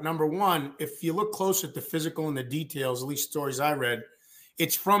about it. Number one, if you look close at the physical and the details, at least stories I read,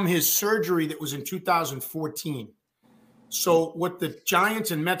 it's from his surgery that was in 2014. So what the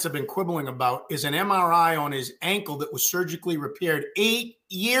Giants and Mets have been quibbling about is an MRI on his ankle that was surgically repaired 8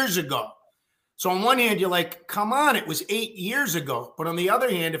 years ago. So on one hand, you're like, come on, it was 8 years ago. But on the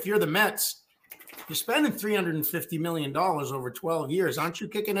other hand, if you're the Mets, you're spending $350 million over 12 years. Aren't you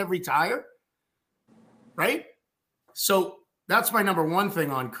kicking every tire? Right? So that's my number one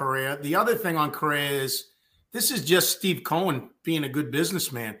thing on Correa. The other thing on Correa is this is just Steve Cohen being a good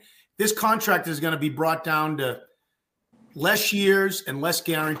businessman. This contract is going to be brought down to less years and less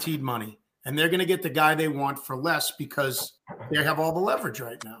guaranteed money. And they're going to get the guy they want for less because they have all the leverage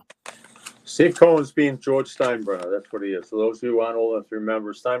right now. Steve Cohen's being George Steinbrenner. That's what he is. For those of you who aren't old enough to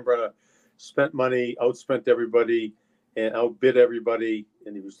remember, Steinbrenner spent money, outspent everybody, and outbid everybody,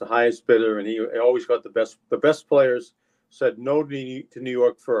 and he was the highest bidder, and he always got the best players. Said no to New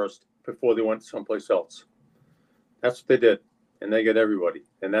York first before they went someplace else. That's what they did, and they get everybody,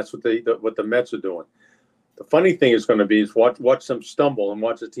 and that's what the Mets are doing. The funny thing is going to be is watch them stumble and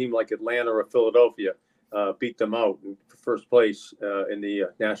watch a team like Atlanta or Philadelphia beat them out in first place in the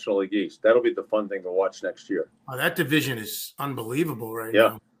National League East. That'll be the fun thing to watch next year. Oh, that division is unbelievable right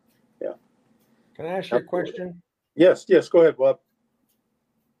now. Yeah. Can I ask you a question? Yes. Go ahead, Bob.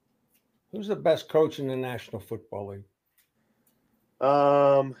 Who's the best coach in the National Football League?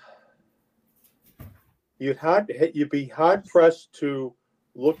 You'd be hard pressed to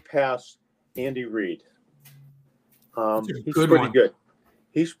look past Andy Reid. He's pretty good.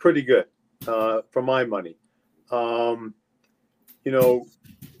 He's pretty good for my money. Sean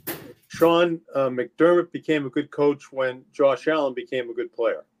McDermott became a good coach when Josh Allen became a good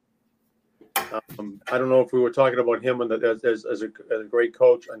player. I don't know if we were talking about him as a great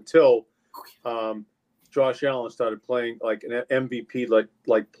coach until Josh Allen started playing like an MVP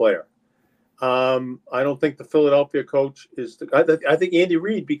like player. I don't think the Philadelphia coach is. I think Andy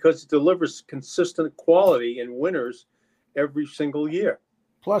Reid, because he delivers consistent quality and winners every single year.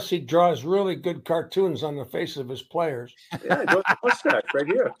 Plus, he draws really good cartoons on the face of his players. Yeah, he draws a mustache right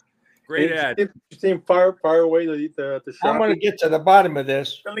here. Great ad. You see him far away the shot. I'm going to get to the bottom of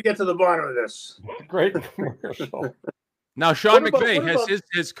this. Let me get to the bottom of this. Great commercial. Now, Sean McVay has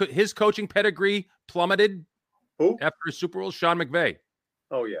his coaching pedigree plummeted after his Super Bowl. Sean McVay.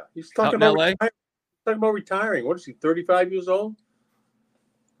 Oh yeah, he's talking about retiring. What is he? 35 years old?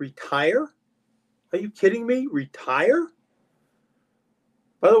 Retire? Are you kidding me? Retire?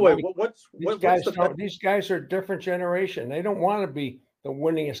 By the way, these guys are a different generation. They don't want to be the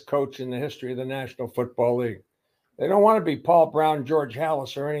winningest coach in the history of the National Football League. They don't want to be Paul Brown, George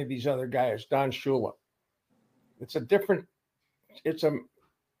Halas, or any of these other guys, Don Shula. Have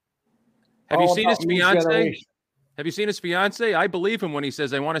you seen his fiance? Have you seen his fiance? I believe him when he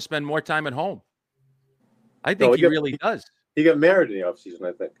says, I want to spend more time at home. I think he really does. He got married in the offseason,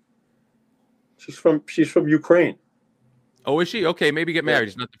 I think. She's from Ukraine. Oh, is she? Okay, maybe get married.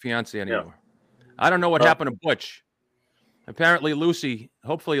 He's not the fiance anymore. Yeah. I don't know what happened to Butch. Apparently,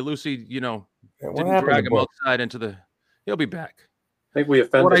 hopefully Lucy, Didn't drag him outside into the. He'll be back. I think we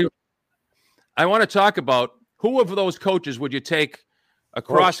offended him. I want to talk about who of those coaches would you take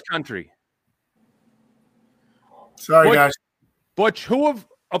across country? Sorry, guys. Butch, who of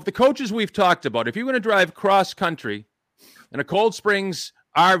the coaches we've talked about, if you're going to drive cross country in a Cold Springs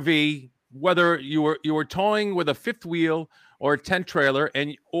RV, whether you were towing with a fifth wheel or a tent trailer,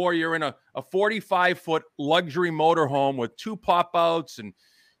 or you're in a 45-foot luxury motorhome with 2 pop-outs and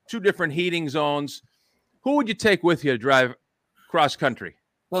 2 different heating zones, who would you take with you to drive cross country?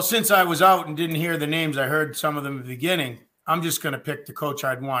 Well, since I was out and didn't hear the names, I heard some of them at the beginning. I'm just going to pick the coach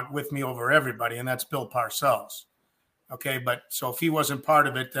I'd want with me over everybody, and that's Bill Parcells. Okay, but so if he wasn't part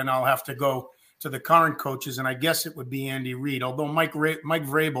of it, then I'll have to go to the current coaches, and I guess it would be Andy Reid. Although Mike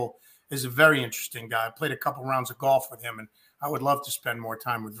Vrabel is a very interesting guy. I played a couple rounds of golf with him, and I would love to spend more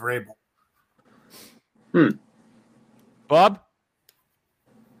time with Vrabel. Bob?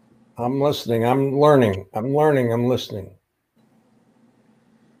 I'm listening. I'm learning. I'm listening.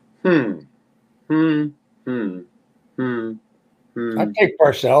 I'd take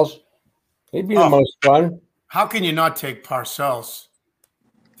Parcells. He'd be the most fun. How can you not take Parcells?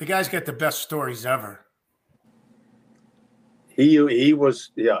 The guy's got the best stories ever. He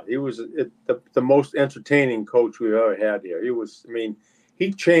was the most entertaining coach we've ever had here.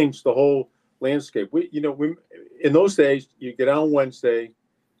 He changed the whole landscape. We in those days, you get on Wednesday,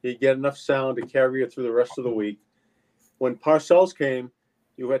 you get enough sound to carry you through the rest of the week. When Parcells came,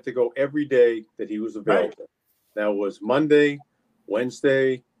 you had to go every day that he was available. Right. That was Monday,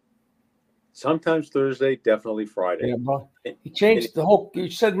 Wednesday, sometimes Thursday, definitely Friday. Yeah, he changed the whole.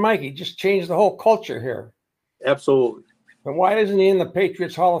 You said, Mike, he just changed the whole culture here. Absolutely. And why isn't he in the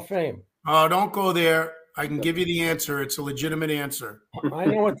Patriots Hall of Fame? Oh, don't go there. I can give you the answer. It's a legitimate answer. I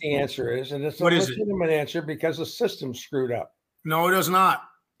know what the answer is, and it's a legitimate answer because the system's screwed up. No, it is not.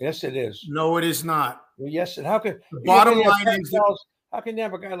 Yes, it is. No, it is not. Well, yes, how can the bottom line is how can you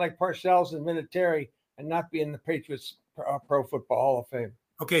have a guy like Parcells and Vinatieri and not be in the Patriots Pro Football Hall of Fame?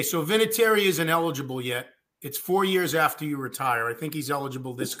 Okay, so Vinatieri isn't eligible yet. It's 4 years after you retire. I think he's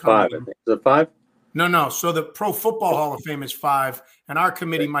eligible this coming. 5. Is it 5? No. So the Pro Football Hall of Fame is 5, and our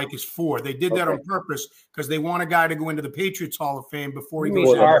committee, Mike, is 4. They did that on purpose because they want a guy to go into the Patriots Hall of Fame before he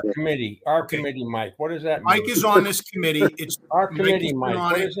goes. Our committee, Mike. What does that mean? Mike is on this committee. It's our committee, Mike.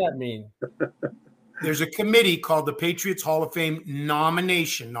 What does that mean? There's a committee called the Patriots Hall of Fame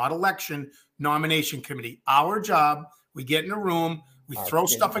nomination, not election, nomination committee. Our job, we get in a room, we throw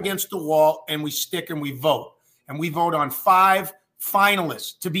stuff against the wall, and we stick and we vote. And we vote on 5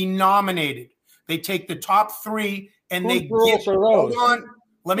 finalists to be nominated. They take the top 3 and they rules are those? Hold on.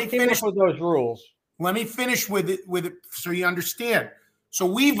 Let me finish with those rules. Let me finish with it so you understand. So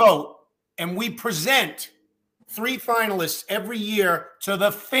we vote and we present 3 finalists every year to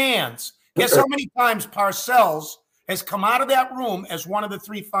the fans. Guess how many times Parcells has come out of that room as one of the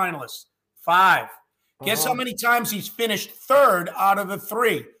 3 finalists? 5. Guess how many times he's finished 3rd out of the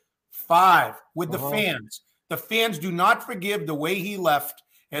 3? 5 with the fans. The fans do not forgive the way he left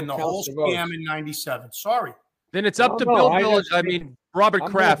and the whole scam in 97. Sorry. Then it's up to Bill Village. Robert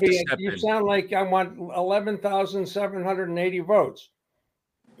Kraft. You sound like I want 11,780 votes.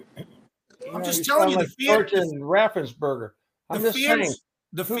 I'm just telling you, like the fans. And Raffensperger. I'm just saying.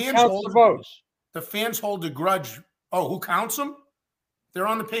 The who fans counts hold the votes. The fans hold a grudge. Oh, who counts them? They're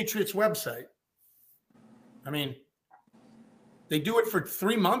on the Patriots website. I mean, they do it for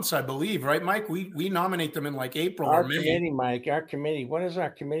 3 months, I believe, right, Mike? We nominate them in like April or May. Our committee. What does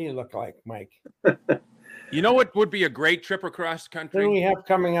our committee look like, Mike? You know what would be a great trip across country? What do we have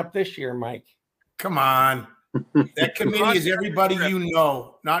coming up this year, Mike? Come on. That committee is everybody you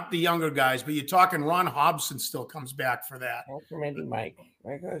know, not the younger guys, but you're talking Ron Hobson still comes back for that. Our committee, Mike.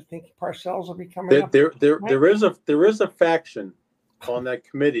 I think Parcells will be coming up. There is a faction on that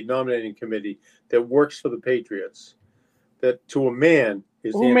committee, nominating committee, that works for the Patriots. That to a man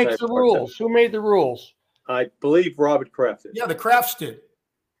is who makes the rules? Who made the rules? I believe Robert Kraft did. Yeah, the Crafts did.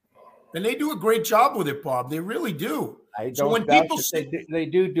 And they do a great job with it, Bob. They really do. I don't. So when people say they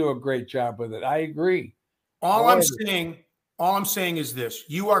do a great job with it, I agree. All I'm saying is this: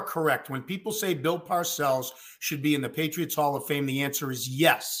 you are correct. When people say Bill Parcells should be in the Patriots Hall of Fame, the answer is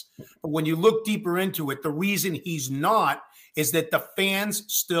yes. But when you look deeper into it, the reason he's not is that the fans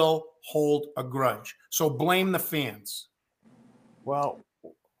still hold a grudge. So blame the fans. Well,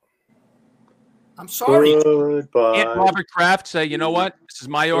 I'm sorry. Can't Robert Kraft say, you know what? This is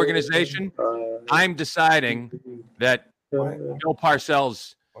my organization. I'm deciding that Bill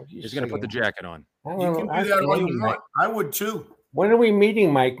Parcells is going to put the jacket on. You can do that all you want. I would too. When are we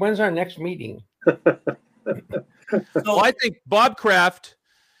meeting, Mike? When's our next meeting? So I think Bob Kraft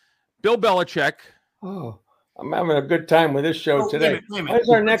Bill Belichick. Oh, I'm having a good time with this show today. Wait a minute. When's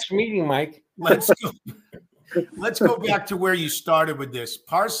our next meeting, Mike? Let's go back to where you started with this.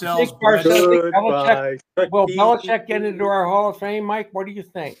 Parcells. Goodbye. Will Belichick get into our Hall of Fame, Mike? What do you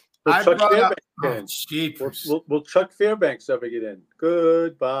think? Will Chuck Fairbanks ever get in?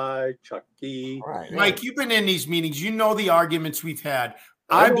 Goodbye, Chucky. Right, Mike, you've been in these meetings. You know the arguments we've had.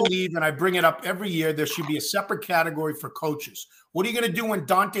 I believe, and I bring it up every year, there should be a separate category for coaches. What are you going to do when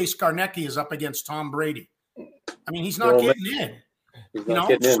Dante Scarnecchia is up against Tom Brady? I mean, he's not getting in.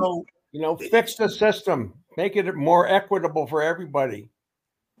 Fix the system. Make it more equitable for everybody.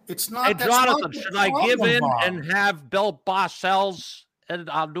 It's not. Hey, Jonathan, should I give in and have Bill Parcells in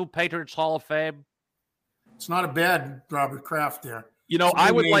our new Patriots Hall of Fame? It's not a bad Robert Kraft there.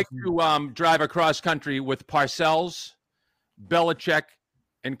 I would like to drive across country with Parcells, Belichick,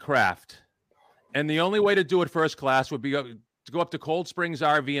 and Kraft. And the only way to do it first class would be to go up to Cold Springs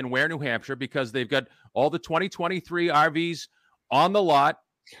RV in Ware, New Hampshire, because they've got all the 2023 RVs on the lot.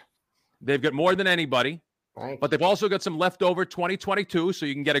 They've got more than anybody. But they've also got some leftover 2022, so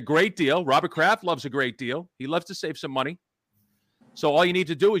you can get a great deal. Robert Kraft loves a great deal. He loves to save some money. So all you need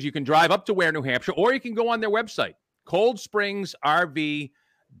to do is you can drive up to Ware, New Hampshire, or you can go on their website,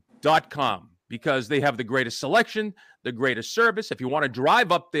 coldspringsrv.com, because they have the greatest selection, the greatest service. If you want to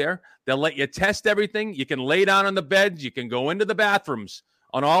drive up there, they'll let you test everything. You can lay down on the beds. You can go into the bathrooms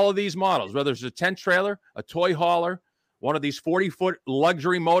on all of these models, whether it's a tent trailer, a toy hauler, one of these 40-foot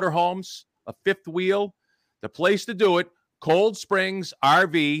luxury motorhomes, a fifth wheel. The place to do it, Cold Springs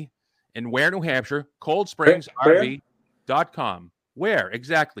RV in Ware, New Hampshire, coldspringsrv.com. Where?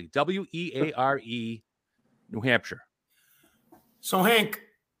 Exactly. WEARE, New Hampshire. So, Hank,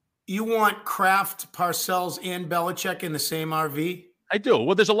 you want Kraft, Parcells, and Belichick in the same RV? I do.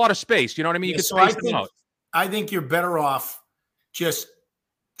 Well, there's a lot of space. You know what I mean? You can space them out. I think you're better off just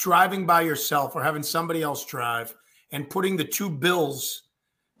driving by yourself or having somebody else drive and putting the two bills,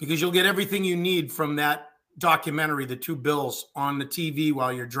 because you'll get everything you need from that documentary, the two bills, on the TV while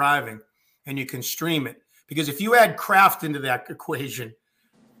you're driving, and you can stream it. Because if you add Kraft into that equation,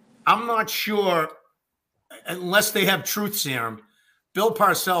 I'm not sure, unless they have truth serum, Bill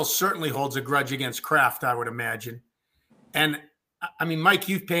Parcells certainly holds a grudge against Kraft, I would imagine. And I mean, Mike,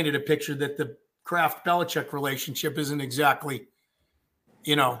 you've painted a picture that the Kraft-Belichick relationship isn't exactly,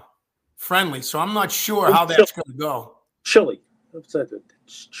 friendly. So I'm not sure how that's going to go. Chilly.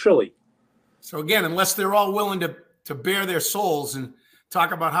 It's chilly. So again, unless they're all willing to bare their souls and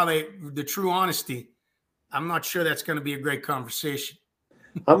talk about how the true honesty, I'm not sure that's going to be a great conversation.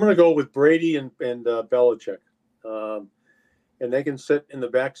 I'm going to go with Brady and Belichick. And they can sit in the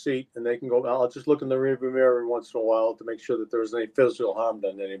back seat and they can go, I'll just look in the rearview mirror every once in a while to make sure that there isn't any physical harm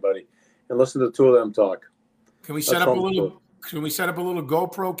done to anybody, and listen to the two of them talk. Can we set up a little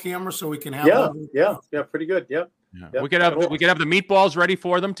GoPro camera so we can have Yeah, pretty good. Yep. We could have the meatballs ready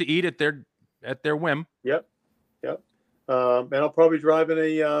for them to eat at their whim. Yep. And I'll probably drive in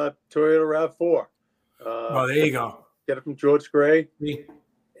a Toyota RAV4. There you go. Get it from George Gray.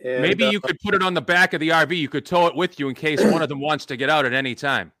 And, maybe you could put it on the back of the RV. You could tow it with you in case one of them wants to get out at any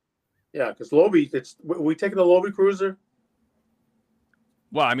time. Yeah, because Lobel, we taking the Lobel Cruiser?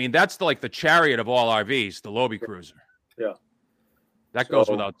 Well, I mean, that's the chariot of all RVs, the Lobel Cruiser. Yeah. That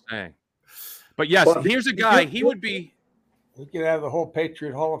goes without saying. But yes, here's a guy. He would be. We could have the whole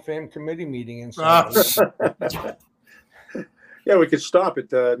Patriot Hall of Fame committee meeting inside. Yeah, we could stop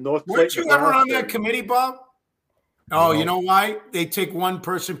at North. Weren't you ever on that committee, Bob? Oh, you know why? They take one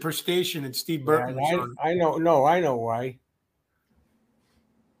person per station, and Steve Burton. I know. No, I know why.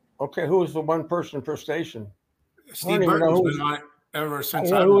 Okay, who is the one person per station? Steve Burton's been on it ever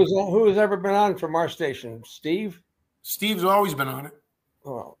since. Who has ever been on from our station? Steve? Steve's always been on it.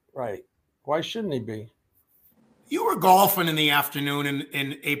 Oh, right. Why shouldn't he be? You were golfing in the afternoon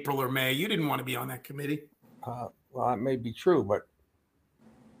in April or May. You didn't want to be on that committee. Well, that may be true, but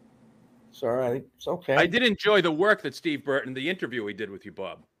it's all right. It's okay. I did enjoy the work that Steve Burton, the interview he did with you,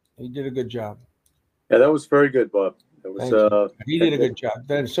 Bob. He did a good job. Yeah, that was very good, Bob. It was. He did a good job.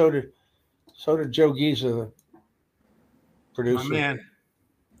 Then so did Joe Giza, the producer. My man.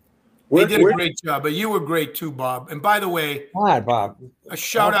 They did a great job, but you were great too, Bob. And by the way, hi, Bob. A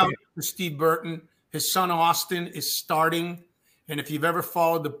shout out to Steve Burton. His son Austin is starting. And if you've ever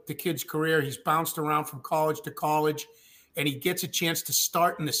followed the kid's career, he's bounced around from college to college, and he gets a chance to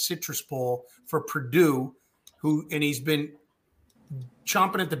start in the Citrus Bowl for Purdue, and he's been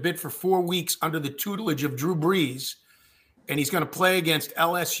chomping at the bit for 4 weeks under the tutelage of Drew Brees. And he's going to play against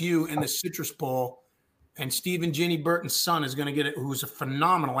LSU in the Citrus Bowl. And Stephen Ginny Burton's son is going to get it, who's a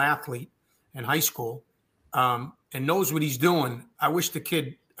phenomenal athlete in high school, and knows what he's doing. I wish the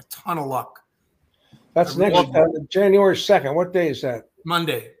kid a ton of luck. That's next January 2nd. What day is that?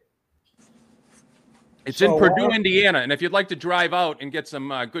 Monday. It's in Purdue, Indiana. And if you'd like to drive out and get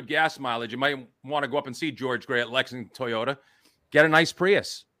some good gas mileage, you might want to go up and see George Gray at Lexington Toyota. Get a nice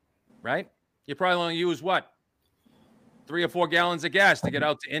Prius, right? You probably only use, 3 or 4 gallons of gas to get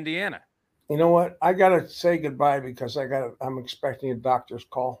out to Indiana. You know what? I got to say goodbye because I'm expecting a doctor's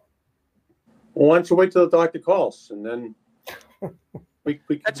call. Well, why don't you wait till the doctor calls and then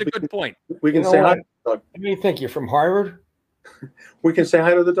That's a good point. We can say hi to the doctor. What do you think? You're from Harvard? We can say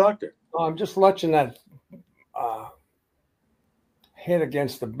hi to the doctor. Oh, I'm just watching that hit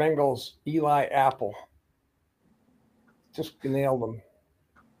against the Bengals, Eli Apple. Just nailed them.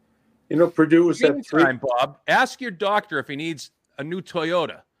 You know, Purdue was at 3. Bob, ask your doctor if he needs a new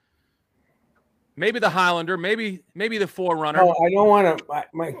Toyota. Maybe the Highlander, maybe the 4Runner. No, I don't want to.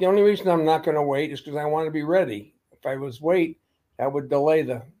 The only reason I'm not going to wait is because I want to be ready. If I wait, that would delay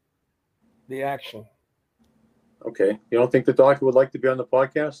the action. Okay. You don't think the doctor would like to be on the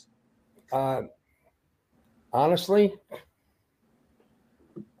podcast? Honestly,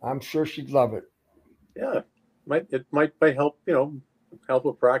 I'm sure she'd love it. Yeah. It might help, help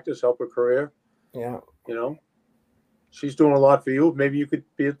her practice, help her career. Yeah. She's doing a lot for you. Maybe you could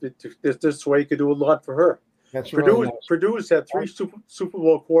be this way. You could do a lot for her. That's Purdue. Really nice. Purdue has had 3 Super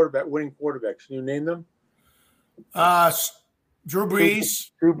Bowl winning quarterbacks. Can you name them? Drew Brees.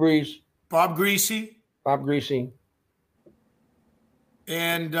 Drew Brees. Bob Greasy.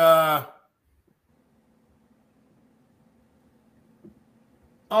 And I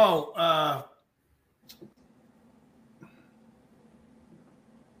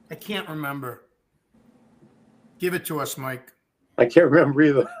can't remember. Give it to us, Mike. I can't remember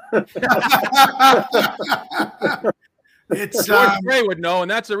either. It's George Gray would know,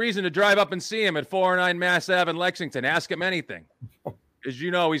 and that's the reason to drive up and see him at 409 Mass Ave in Lexington. Ask him anything. As you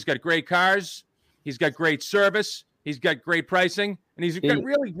know, he's got great cars, he's got great service, he's got great pricing, and he's got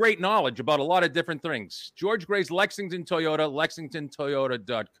really great knowledge about a lot of different things. George Gray's Lexington Toyota,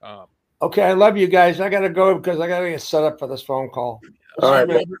 lexingtontoyota.com. Okay, I love you guys. I got to go because I got to get set up for this phone call. All right.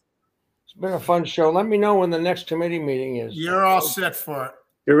 It's been a fun show. Let me know when the next committee meeting is. You're all set for it.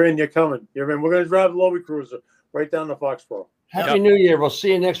 You're in. You're coming. You're in. We're going to drive the Lobel Cruiser right down to Foxborough. Happy New Year. We'll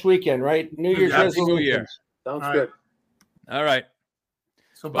see you next weekend, right? New Year's Happy New Year. Sounds good. All right.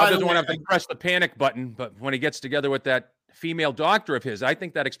 So Bob doesn't want to have to press the panic button, but when he gets together with that female doctor of his, I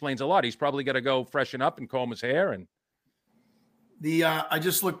think that explains a lot. He's probably got to go freshen up and comb his hair. And I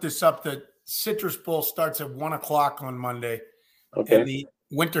just looked this up. The Citrus Bowl starts at 1:00 on Monday. Okay. And the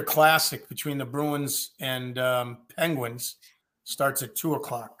Winter Classic between the Bruins and Penguins starts at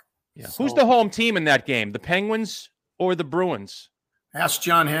 2:00. Yeah. So, who's the home team in that game? The Penguins or the Bruins? Ask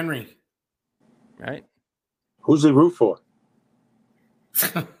John Henry. Right. Who's he root for?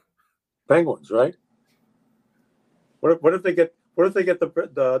 Penguins, right? What if they get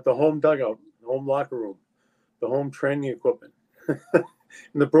the home dugout, the home locker room, the home training equipment, and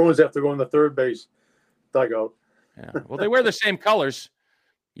the Bruins have to go in the third base dugout? Yeah. Well, they wear the same colors,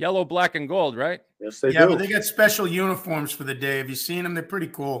 yellow, black, and gold, right? Yes, they do. Yeah, but they got special uniforms for the day. Have you seen them? They're pretty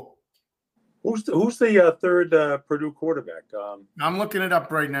cool. Who's the third Purdue quarterback? I'm looking it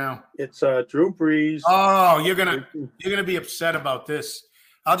up right now. It's Drew Brees. Oh, you're gonna be upset about this.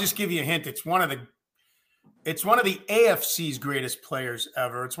 I'll just give you a hint. It's one of the AFC's greatest players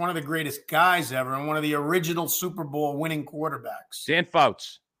ever. It's one of the greatest guys ever, and one of the original Super Bowl winning quarterbacks. Dan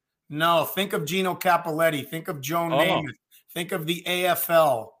Fouts. No, think of Gino Cappelletti. Think of Joe Namath. Think of the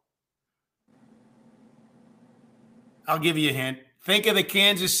AFL. I'll give you a hint. Think of the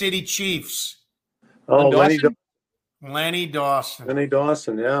Kansas City Chiefs. Oh, Lenny Dawson. Lenny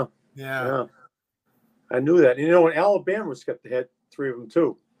Dawson, yeah. Yeah. I knew that. And, Alabama's got had 3 of them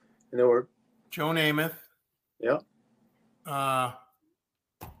too. And they were Joe Namath. Yeah.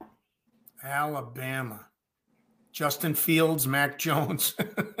 Alabama. Justin Fields, Mac Jones.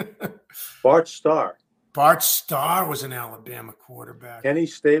 Bart Starr. Bart Starr was an Alabama quarterback. Kenny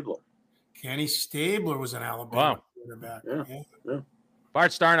Stabler. Kenny Stabler was an Alabama quarterback. Yeah.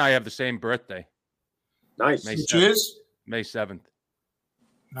 Bart Starr and I have the same birthday. Nice. Which is? May 7th.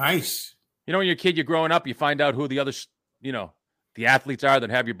 Nice. You know, when you're a kid, you're growing up, you find out who the other, the athletes are that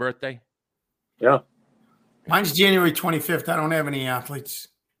have your birthday. Yeah. Mine's January 25th. I don't have any athletes.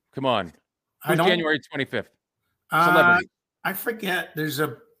 Come on. Who's January 25th? I forget. Is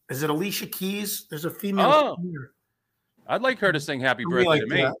it Alicia Keys? There's a female. Oh. I'd like her to sing happy birthday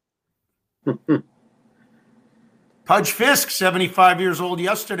to me. Pudge Fisk, 75 years old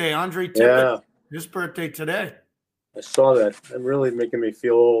yesterday. Andre Tippett, his birthday today. I saw that. I'm really making me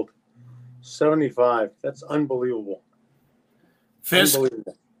feel old. 75. That's unbelievable. Fisk?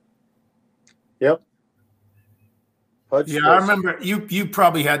 Unbelievable. Yep. I remember you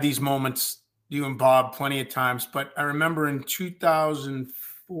probably had these moments, you and Bob, plenty of times, but I remember in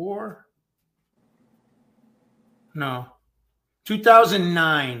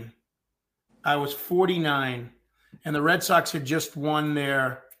 2009, I was 49, and the Red Sox had just won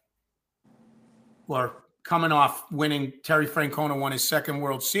coming off winning. Terry Francona won his second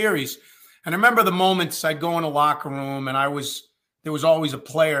World Series. And I remember the moments I'd go in a locker room, and there was always a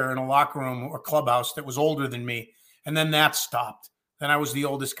player in a locker room or clubhouse that was older than me. And then that stopped. Then I was the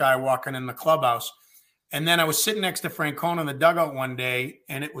oldest guy walking in the clubhouse. And then I was sitting next to Francona in the dugout one day,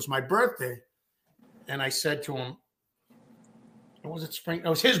 and it was my birthday. And I said to him, was it spring? It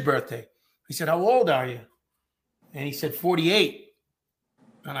was his birthday. I said, how old are you? And he said, 48.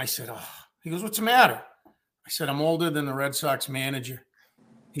 And I said, oh. He goes, what's the matter? I said, I'm older than the Red Sox manager.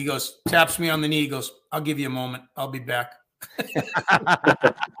 He goes, taps me on the knee. He goes, I'll give you a moment. I'll be back.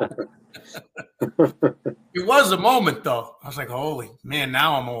 It was a moment, though. I was like, holy man,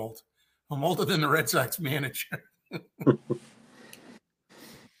 now I'm old. I'm older than the Red Sox manager.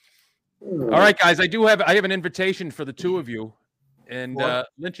 All right, guys, I have an invitation for the two of you. And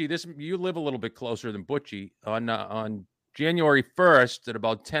Lynchie, you live a little bit closer than Butchie. On January 1st at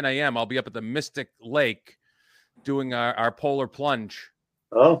about 10 a.m., I'll be up at the Mystic Lake doing our polar plunge.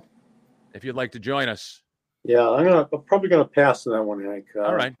 Oh. If you'd like to join us. Yeah, I'm probably gonna pass on that one, Hank.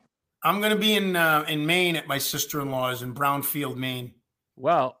 All right. I'm gonna be in Maine at my sister-in-law's in Brownfield, Maine.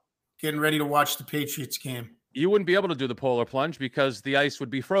 Well, getting ready to watch the Patriots game. You wouldn't be able to do the polar plunge because the ice would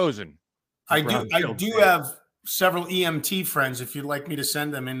be frozen. I do have several EMT friends if you'd like me to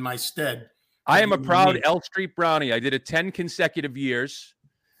send them in my stead. I am a proud L Street Brownie. I did it 10 consecutive years.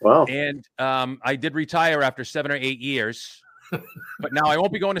 Wow. And I did retire after 7 or 8 years. But now I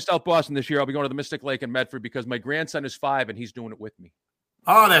won't be going to South Boston this year. I'll be going to the Mystic Lake in Medford because my grandson is 5 and he's doing it with me.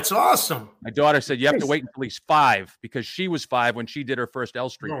 Oh, that's awesome. My daughter said you have to wait until he's 5 because she was 5 when she did her first L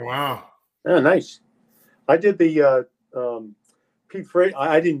Street. Oh, wow. Yeah, nice. I did the Pete Freight.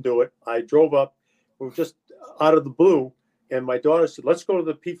 I didn't do it. I drove up. We were just out of the blue. And my daughter said, let's go to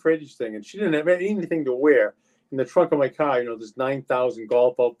the Pete Freightage thing. And she didn't have anything to wear. In the trunk of my car, there's 9,000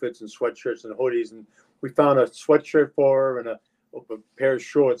 golf outfits and sweatshirts and hoodies. And we found a sweatshirt for her and a pair of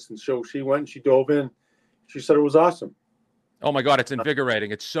shorts. And so she went and she dove in. She said it was awesome. Oh, my God. It's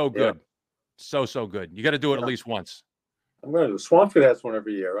invigorating. It's so good. Yeah. So good. You got to do it at least once. I'm going to do it. Swampscott has one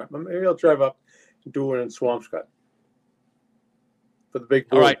every year. Right? Maybe I'll drive up and do it in Swampscott for the big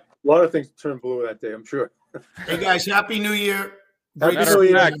blue. All right. A lot of things turn blue that day, I'm sure. Hey, guys, Happy New Year. Happy New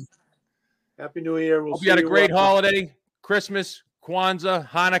Year. Happy New Year. Hope you had a great holiday, Christmas, Kwanzaa,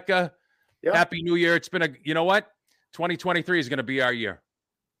 Hanukkah. Yep. Happy New Year. It's been you know what? 2023 is going to be our year.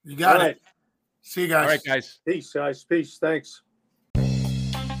 You got it. See you guys. All right, guys. Peace, guys. Peace. Thanks.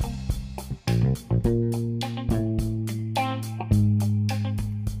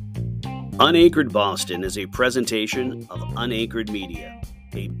 UnAnchored Boston is a presentation of UnAnchored Media,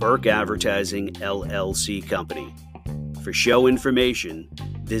 a Burke Advertising LLC company. For show information,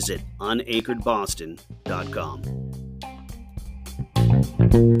 visit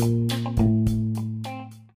unanchoredboston.com.